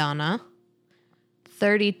 Madonna.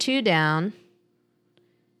 32 down.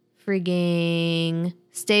 Frigging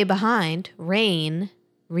stay behind. Rain,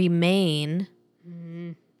 remain.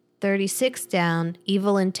 36 down.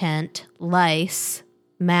 Evil intent. Lice,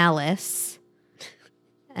 malice.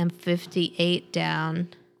 And 58 down.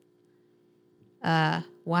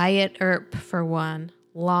 Wyatt Earp for one.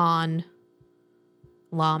 Lawn.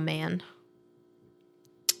 Lawman.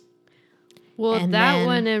 Well, and that then-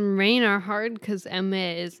 one and rain are hard because Emma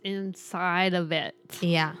is inside of it.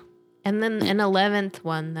 Yeah. And then an 11th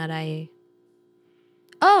one that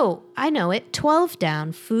Oh, I know it. 12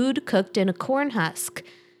 down. Food cooked in a corn husk.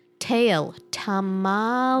 Tail.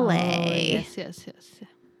 Tamale. Oh, yes.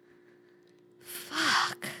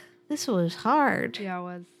 Fuck. This was hard. Yeah, it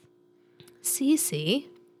was. Cece.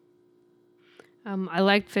 I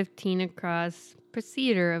liked 15 across.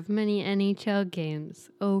 Procedure of many NHL games.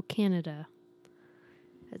 Oh, Canada.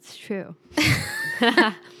 That's true.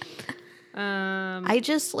 I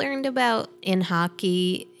just learned about in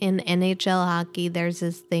hockey, in NHL hockey, there's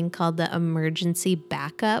this thing called the emergency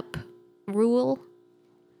backup rule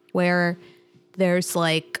where there's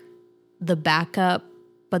like the backup,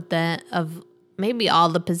 but then of maybe all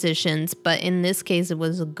the positions, but in this case it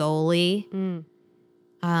was a goalie.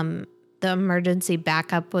 The emergency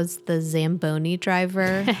backup was the Zamboni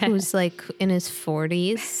driver who's like in his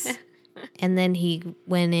 40s. And then he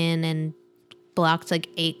went in and blocked like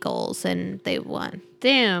 8 goals and they won.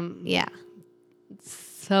 Damn. Yeah.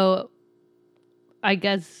 So I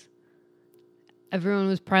guess everyone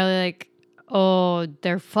was probably like, oh,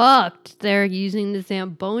 they're fucked. They're using the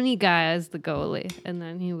Zamboni guy as the goalie. And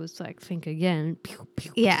then he was like, think again. Pew,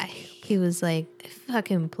 pew. Yeah. He was like, I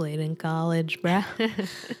fucking played in college, bruh.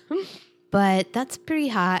 But that's pretty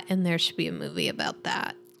hot and there should be a movie about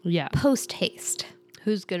that. Yeah. Post haste.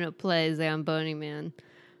 Who's going to play Zamboni Man?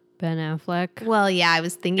 Ben Affleck? Well, yeah, I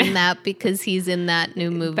was thinking that because he's in that new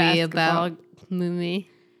movie about... movie.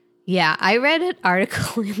 Yeah, I read an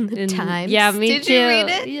article in the Times. Yeah, me Did too. you read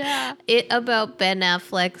it? Yeah. It about Ben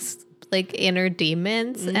Affleck's like inner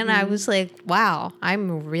demons. And I was like, wow,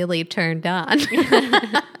 I'm really turned on.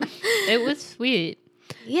 It was sweet.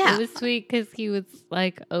 Yeah. It was sweet because he was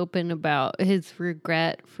like open about his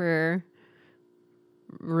regret for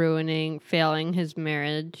failing his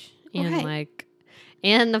marriage. And Right.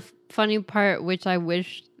 and the funny part, which I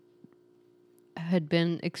wish had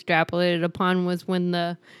been extrapolated upon, was when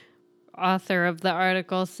the author of the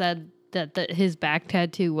article said that his back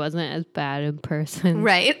tattoo wasn't as bad in person.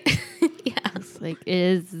 Right. Yeah. It's like,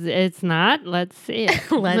 it's not? Let's see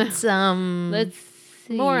it. Let's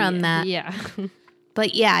see. more on that. Yeah.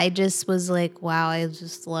 But yeah, I just was like, wow, I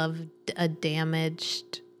just love a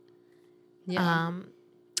damaged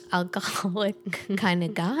alcoholic kind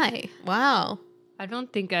of guy. Wow. I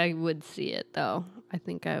don't think I would see it though. I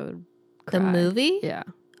think I would cry. The movie? Yeah.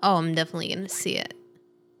 Oh, I'm definitely going to see it.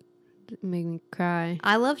 It made me cry.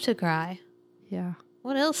 I love to cry. Yeah.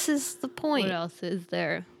 What else is the point? What else is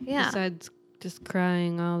there? Yeah. Besides just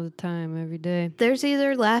crying all the time, every day. There's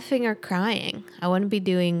either laughing or crying. I want to be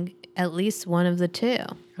doing at least one of the two.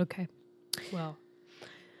 Okay. Well.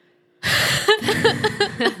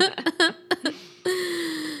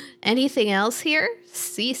 Anything else here?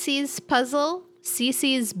 Cece's puzzle?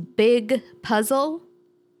 Cece's big puzzle?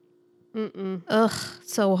 Mm-mm. Ugh,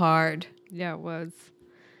 so hard. Yeah, it was.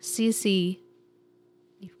 Cece,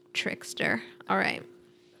 you trickster. All right,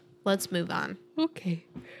 let's move on. Okay.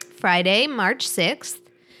 Friday, March 6th.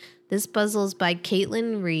 This puzzle is by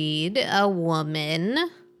Caitlin Reed, a woman.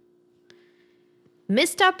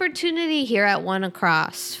 Missed opportunity here at One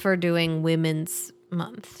Across for doing Women's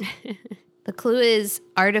Month. The clue is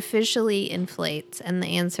artificially inflates, and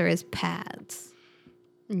the answer is pads.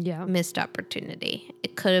 Yeah. Missed opportunity.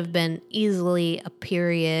 It could have been easily a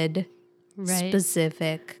period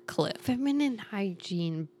specific clue. Feminine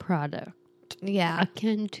hygiene product. Yeah.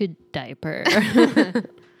 Akin to diaper.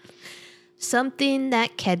 Something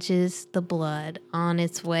that catches the blood on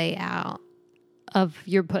its way out. Of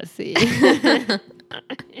your pussy.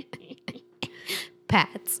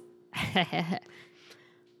 Pads.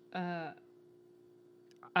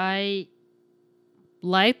 I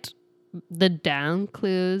liked the down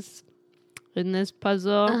clues in this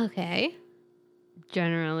puzzle. Okay.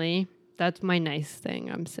 Generally, that's my nice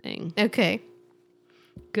thing I'm saying. Okay.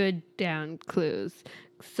 Good down clues.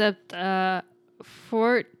 Except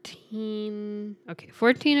 14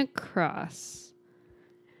 across.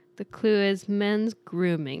 The clue is men's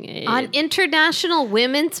grooming aid. On International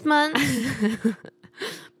Women's Month.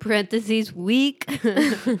 Parentheses week.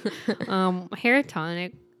 Hair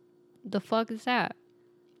tonic. The fuck is that?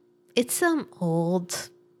 It's some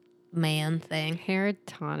old man thing. Hair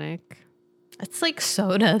tonic. It's like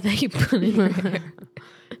soda that you put in your hair.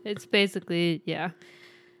 It's basically, yeah.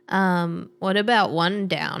 What about one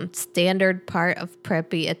down? Standard part of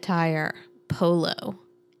preppy attire. Polo.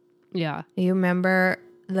 Yeah. You remember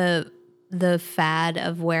the fad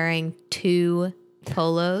of wearing 2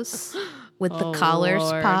 polos with the collars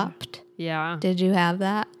Lord. popped? Yeah. Did you have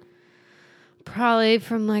that? Probably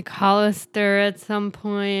from like Hollister at some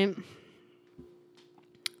point.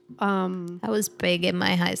 That was big in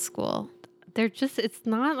my high school. It's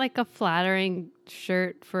not like a flattering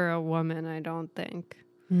shirt for a woman, I don't think.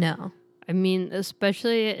 No. I mean,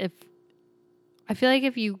 especially I feel like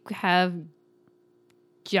if you have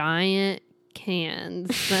giant cans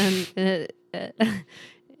then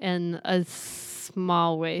and a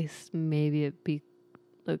small waist, maybe it'd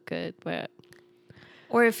look good, but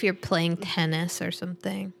Or if you're playing tennis or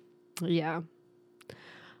something. yeah.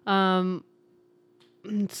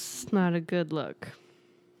 It's not a good look.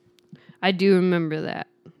 I do remember that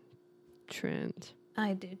trend.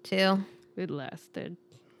 I do too. It lasted.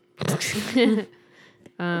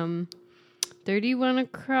 31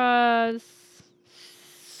 across.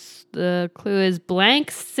 The clue is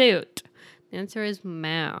blank suit. The answer is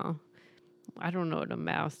Mao. I don't know what a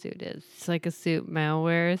Mao suit is. It's like a suit Mao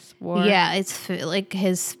wears. Yeah, it's like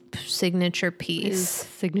his signature piece. His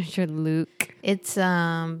signature look. It's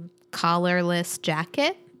collarless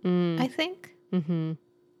jacket, I think. Mm-hmm.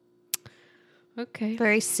 Okay.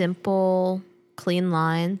 Very simple, clean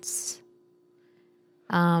lines.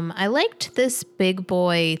 I liked this big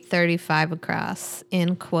boy 35 across,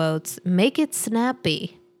 in quotes, make it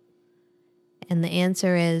snappy. And the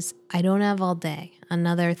answer is, I don't have all day.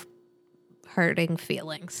 Another hurting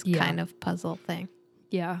feelings kind of puzzle thing.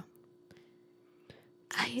 Yeah.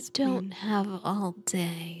 I don't have all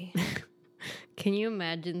day. Can you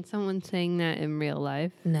imagine someone saying that in real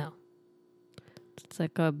life? No. It's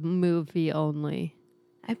like a movie only.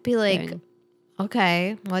 I'd be like, thing.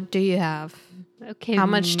 okay, what do you have? Okay. How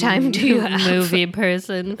much time do you have? Movie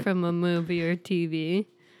person from a movie or TV.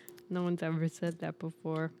 No one's ever said that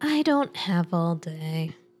before. I don't have all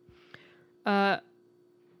day.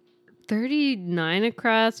 39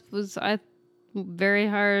 across was very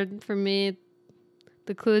hard for me.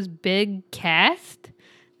 The clue is big cast.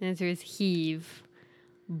 The answer is heave.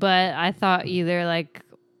 But I thought either like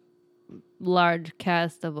large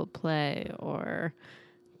cast of a play or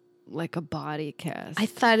like a body cast. I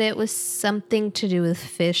thought it was something to do with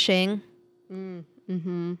fishing.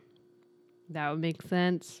 Mm-hmm. That would make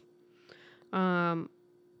sense. 40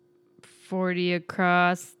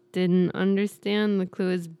 across. Didn't understand. The clue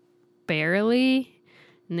is barely.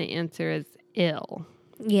 And the answer is ill.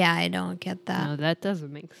 Yeah, I don't get that. No, that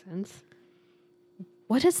doesn't make sense.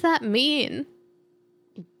 What does that mean?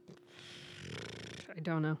 I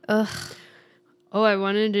don't know. Ugh. Oh, I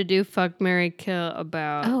wanted to do Fuck, Marry, Kill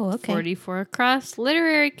about 44 across.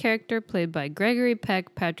 Literary character played by Gregory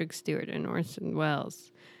Peck, Patrick Stewart, and Orson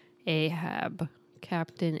Welles. Ahab.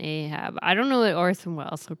 Captain Ahab. I don't know what Orson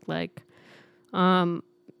Welles looked like.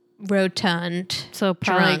 Rotund. So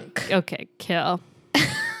probably, drunk. Okay, kill.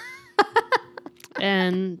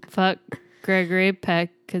 And fuck Gregory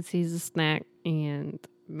Peck because he's a snack, and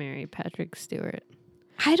marry Patrick Stewart.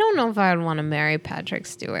 I don't know if I would want to marry Patrick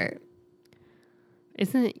Stewart.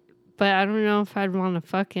 But I don't know if I'd want to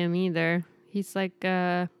fuck him either. He's like,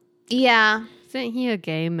 yeah. Isn't he a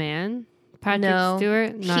gay man? Patrick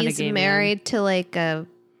Stewart? Not he's a gay married man. to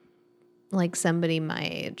like somebody my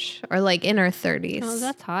age or like in her 30s. Oh,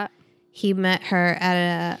 that's hot. He met her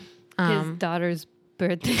at His daughter's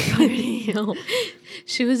birthday party. No,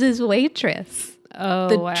 she was his waitress. Oh,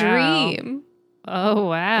 The wow. dream, Oh,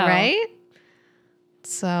 wow. right?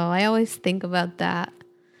 So I always think about that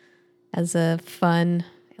as a fun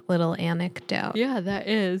little anecdote. Yeah, that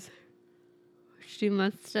is. She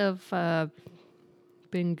must have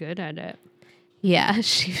been good at it. Yeah,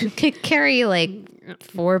 she could carry like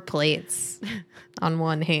 4 plates on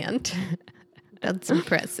one hand. That's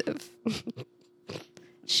impressive.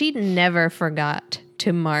 She never forgot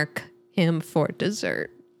to mark him for dessert.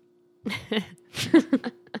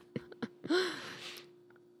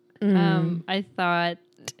 I thought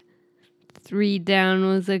 3 down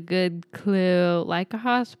was a good clue, like a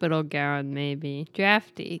hospital gown, maybe.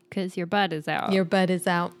 Drafty, because your butt is out. Your butt is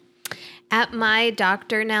out. At my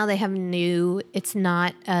doctor now, they have it's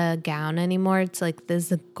not a gown anymore. It's like this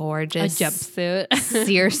a gorgeous jumpsuit.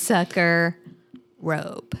 seersucker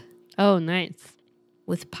robe Oh, nice.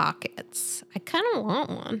 with pockets. I kind of want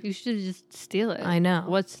one. You should just steal it. I know.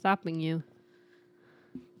 What's stopping you?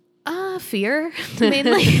 Fear,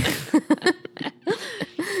 mainly.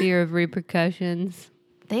 Fear of repercussions.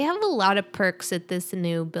 They have a lot of perks at this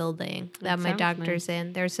new building that my sounds doctor's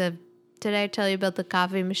in. Did I tell you about the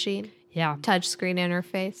coffee machine? Yeah. Touchscreen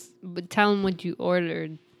interface. But tell them what you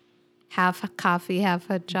ordered. Half a coffee, half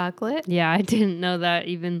a chocolate. Yeah, I didn't know that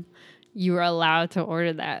even you were allowed to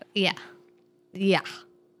order that. Yeah. Yeah.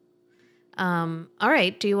 All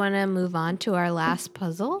right. Do you want to move on to our last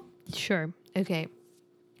puzzle? Sure. Okay.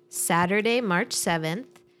 Saturday, March 7th.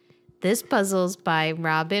 This puzzle's by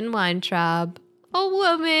Robin Weintraub, a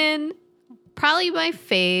woman. Probably my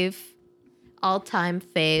all-time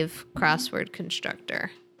fave crossword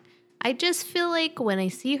constructor. I just feel like when I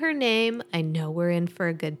see her name, I know we're in for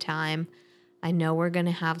a good time. I know we're going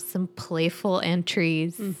to have some playful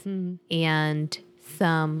entries and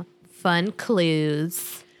some fun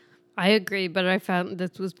clues. I agree, but I found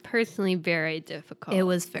this was personally very difficult. It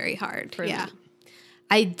was very hard. For Yeah. me.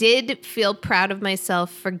 I did feel proud of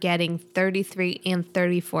myself for getting 33 and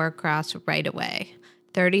 34 across right away.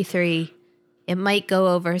 33, it might go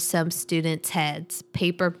over some students' heads,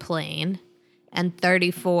 paper plain. And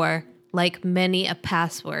 34, like many a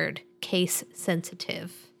password, case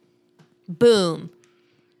sensitive. Boom.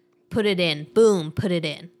 Put it in. Boom. Put it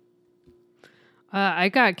in. I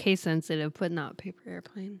got case sensitive, but not paper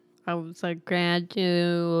airplane. I was like,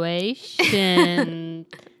 graduation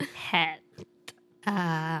hat.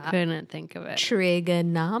 Couldn't think of it.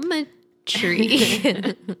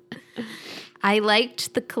 Trigonometry. I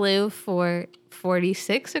liked the clue for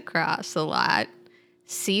 46 across a lot.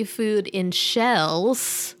 Seafood in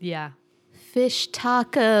shells. Yeah. Fish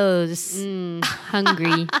tacos.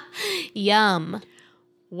 Hungry. Yum.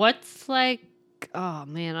 What's like, oh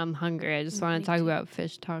man, I'm hungry. I just want to talk about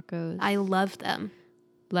fish tacos. I love them.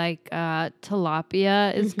 Like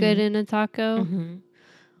tilapia is good in a taco.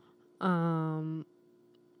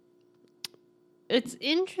 It's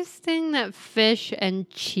interesting that fish and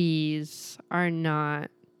cheese are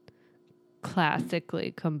not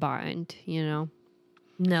classically combined, you know?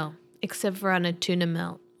 No, except for on a tuna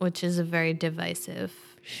melt, which is a very divisive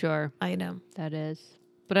Sure, item. that is.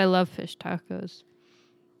 But I love fish tacos.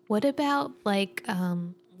 What about like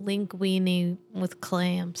linguine with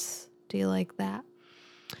clams? Do you like that?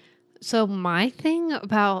 So my thing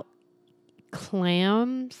about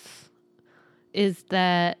clams is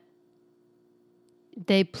that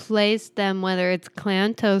they place them, whether it's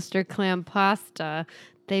clam toast or clam pasta,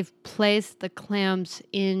 they've placed the clams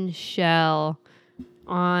in shell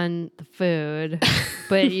on the food,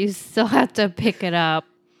 but you still have to pick it up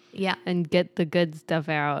Yeah. and get the good stuff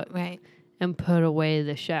out Right. and put away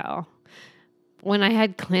the shell. When I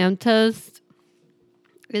had clam toast,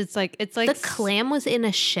 it's like The clam was in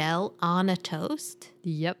a shell on a toast?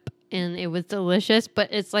 Yep. And it was delicious,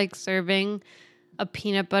 but it's like serving a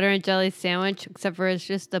peanut butter and jelly sandwich, except for it's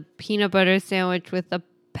just a peanut butter sandwich with a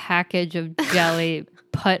package of jelly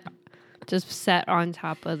just set on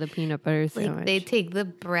top of the peanut butter sandwich. Like they take the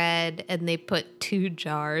bread and they put 2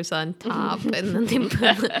 jars on top and then they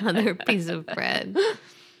put another piece of bread.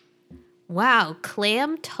 Wow,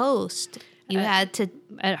 clam toast. You had to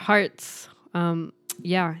At Hearts,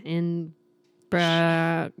 in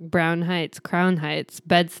Brown Heights, Crown Heights,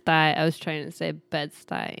 Bed-Stuy. I was trying to say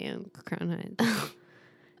Bed-Stuy and Crown Heights.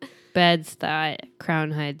 Bed-Stuy,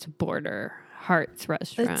 Crown Heights border, Hearts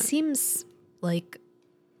restaurant. It seems like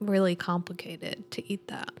really complicated to eat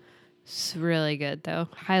that. It's really good though.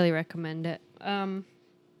 Highly recommend it.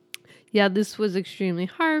 This was extremely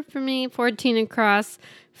hard for me. 14 across,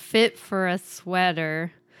 fit for a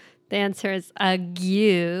sweater. The answer is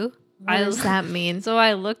ague. What does that mean? So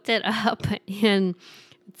I looked it up, and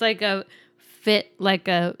it's like a fit like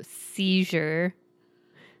a seizure.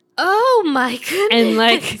 Oh my goodness. And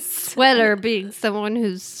like sweater being someone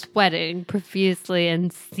who's sweating profusely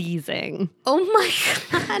and seizing. Oh my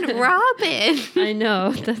God, Robin. I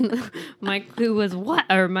know. My clue was what?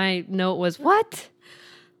 Or my note was what?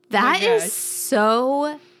 That gosh. is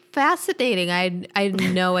so fascinating. I had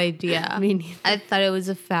no idea. Me neither. I thought it was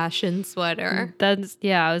a fashion sweater. That's,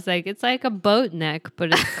 yeah, I was like, it's like a boat neck,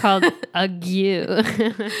 but it's called a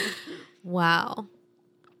gyu. Wow.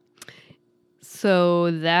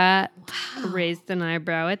 So that raised an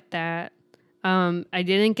eyebrow at that. I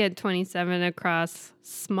didn't get 27 across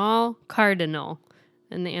small cardinal.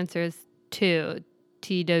 And the answer is 2,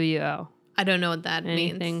 TWO. I don't know what that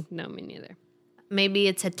Anything? means. No, me neither. Maybe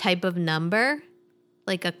it's a type of number,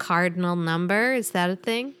 like a cardinal number. Is that a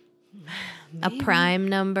thing? A prime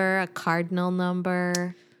number, a cardinal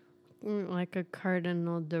number. Like a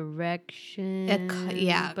cardinal direction.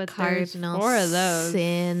 But there's cardinal 4 of those.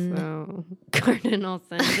 sin. So, cardinal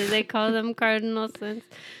sins. Do they call them cardinal sins?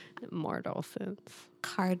 Mortal sins.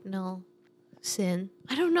 Cardinal sin.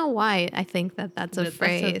 I don't know why I think that's a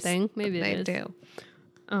phrase. That's a thing. Maybe I it is.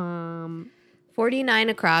 do. 49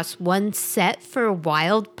 across. One set for a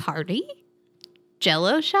wild party?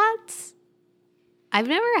 Jello shots? I've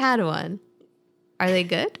never had one. Are they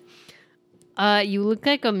good? You look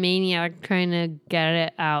like a maniac trying to get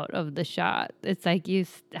it out of the shot. It's like you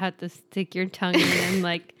have to stick your tongue in and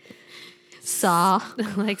like Saw.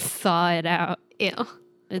 like saw it out. Ew.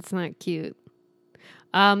 It's not cute.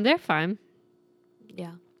 They're fine.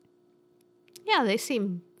 Yeah. Yeah, they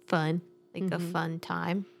seem fun. Like a fun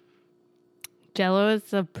time. Jello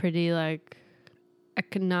is a pretty like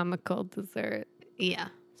economical dessert. Yeah.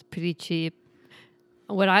 It's pretty cheap.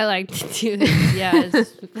 What I like to do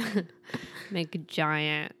is make a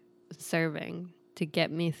giant serving to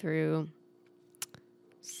get me through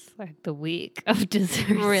like the week of desserts.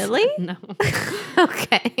 Really? No.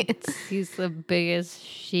 Okay. Use the biggest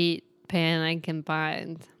sheet pan I can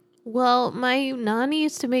find. Well, my nanny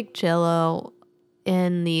used to make Jello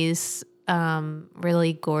in these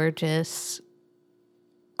really gorgeous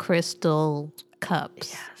crystal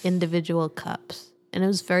cups, individual cups, and it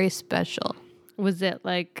was very special. Was it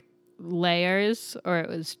like layers or it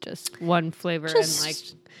was just one flavor and like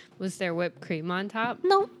was there whipped cream on top?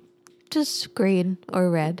 No, just green or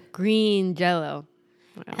red. Green Jello.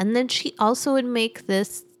 Wow. And then she also would make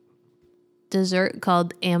this dessert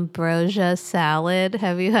called ambrosia salad.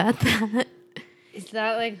 Have you had that? Is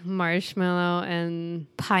that like marshmallow and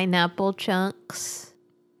Pineapple chunks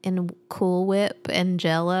and Cool Whip and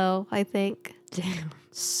Jello, I think. damn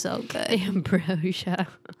So good. ambrosia?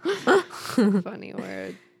 Funny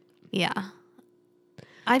word. Yeah.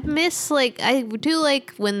 I do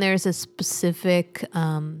like when there's a specific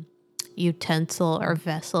utensil or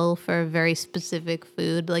vessel for a very specific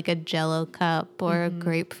food, like a Jello cup or a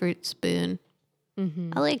grapefruit spoon.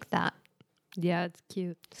 I like that. Yeah, it's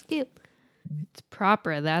cute. It's cute. It's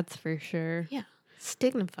proper, that's for sure. Yeah. It's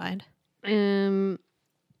dignified.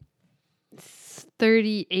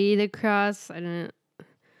 38 across. I don't.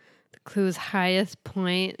 The clue's highest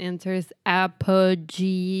point. Answer is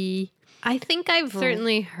apogee. I think I've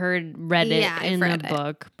Certainly read it I've in a read it.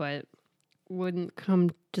 book, but wouldn't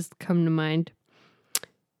come to mind.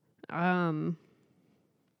 4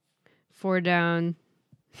 down.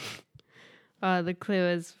 The clue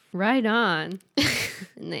is right on.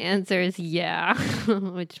 And the answer is yeah,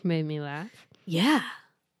 which made me laugh. Yeah.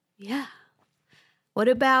 Yeah. What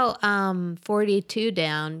about 42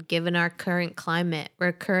 down, given our current climate,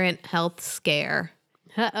 recurrent health scare,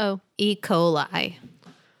 Uh-oh. E. coli?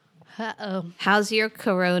 Uh-oh. How's your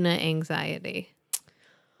corona anxiety?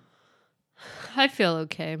 I feel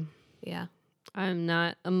okay. Yeah. I'm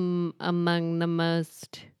not among the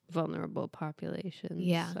most vulnerable populations.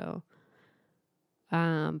 Yeah. So,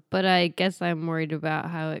 but I guess I'm worried about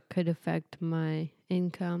how it could affect my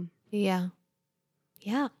income. Yeah.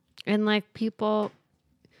 Yeah. And like people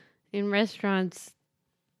in restaurants,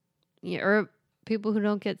 or people who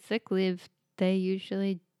don't get sick leave, they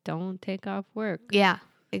usually don't take off work. Yeah,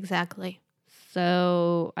 exactly.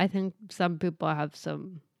 So I think some people have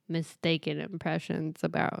some mistaken impressions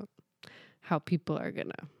about how people are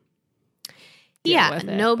gonna deal with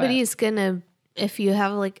it, nobody's gonna, if you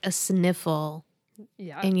have like a sniffle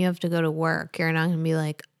yeah. and you have to go to work, you're not gonna be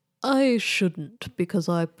like, I shouldn't because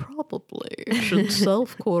I probably should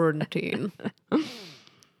self-quarantine.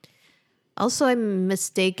 Also, I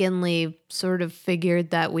mistakenly sort of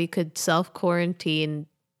figured that we could self-quarantine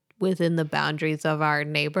within the boundaries of our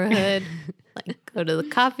neighborhood. Like go to the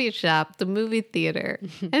coffee shop, the movie theater,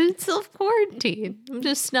 and self-quarantine. I'm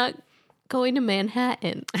just not going to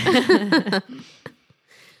Manhattan.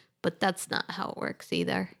 But that's not how it works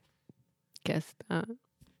either. Guess not.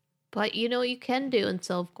 But you know what you can do in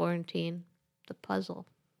self-quarantine? The puzzle.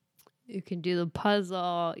 You can do the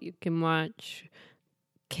puzzle. You can watch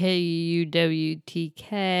KUWTK.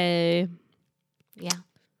 Yeah.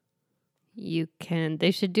 You can.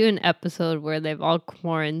 They should do an episode where they've all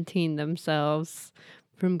quarantined themselves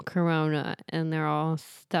from corona and they're all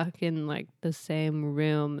stuck in like the same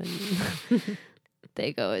room and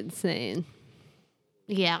they go insane.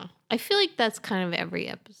 Yeah. I feel like that's kind of every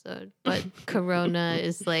episode, but corona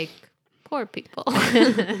is like poor people.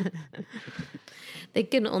 They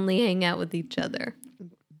can only hang out with each other.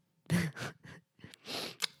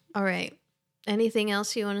 All right. Anything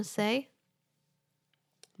else you want to say?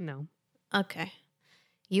 No. Okay.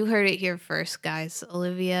 You heard it here first, guys.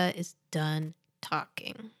 Olivia is done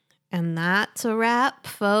talking. And that's a wrap,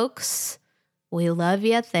 folks. We love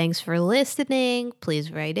you. Thanks for listening. Please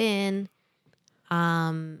write in.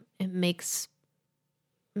 It makes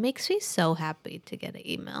me so happy to get an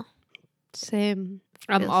email. Same.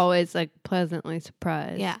 I'm always like pleasantly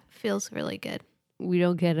surprised. Yeah, feels really good. We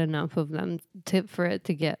don't get enough of them for it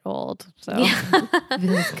to get old. So Yeah.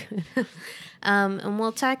 feels good. And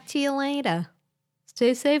we'll talk to you later.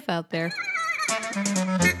 Stay safe out there.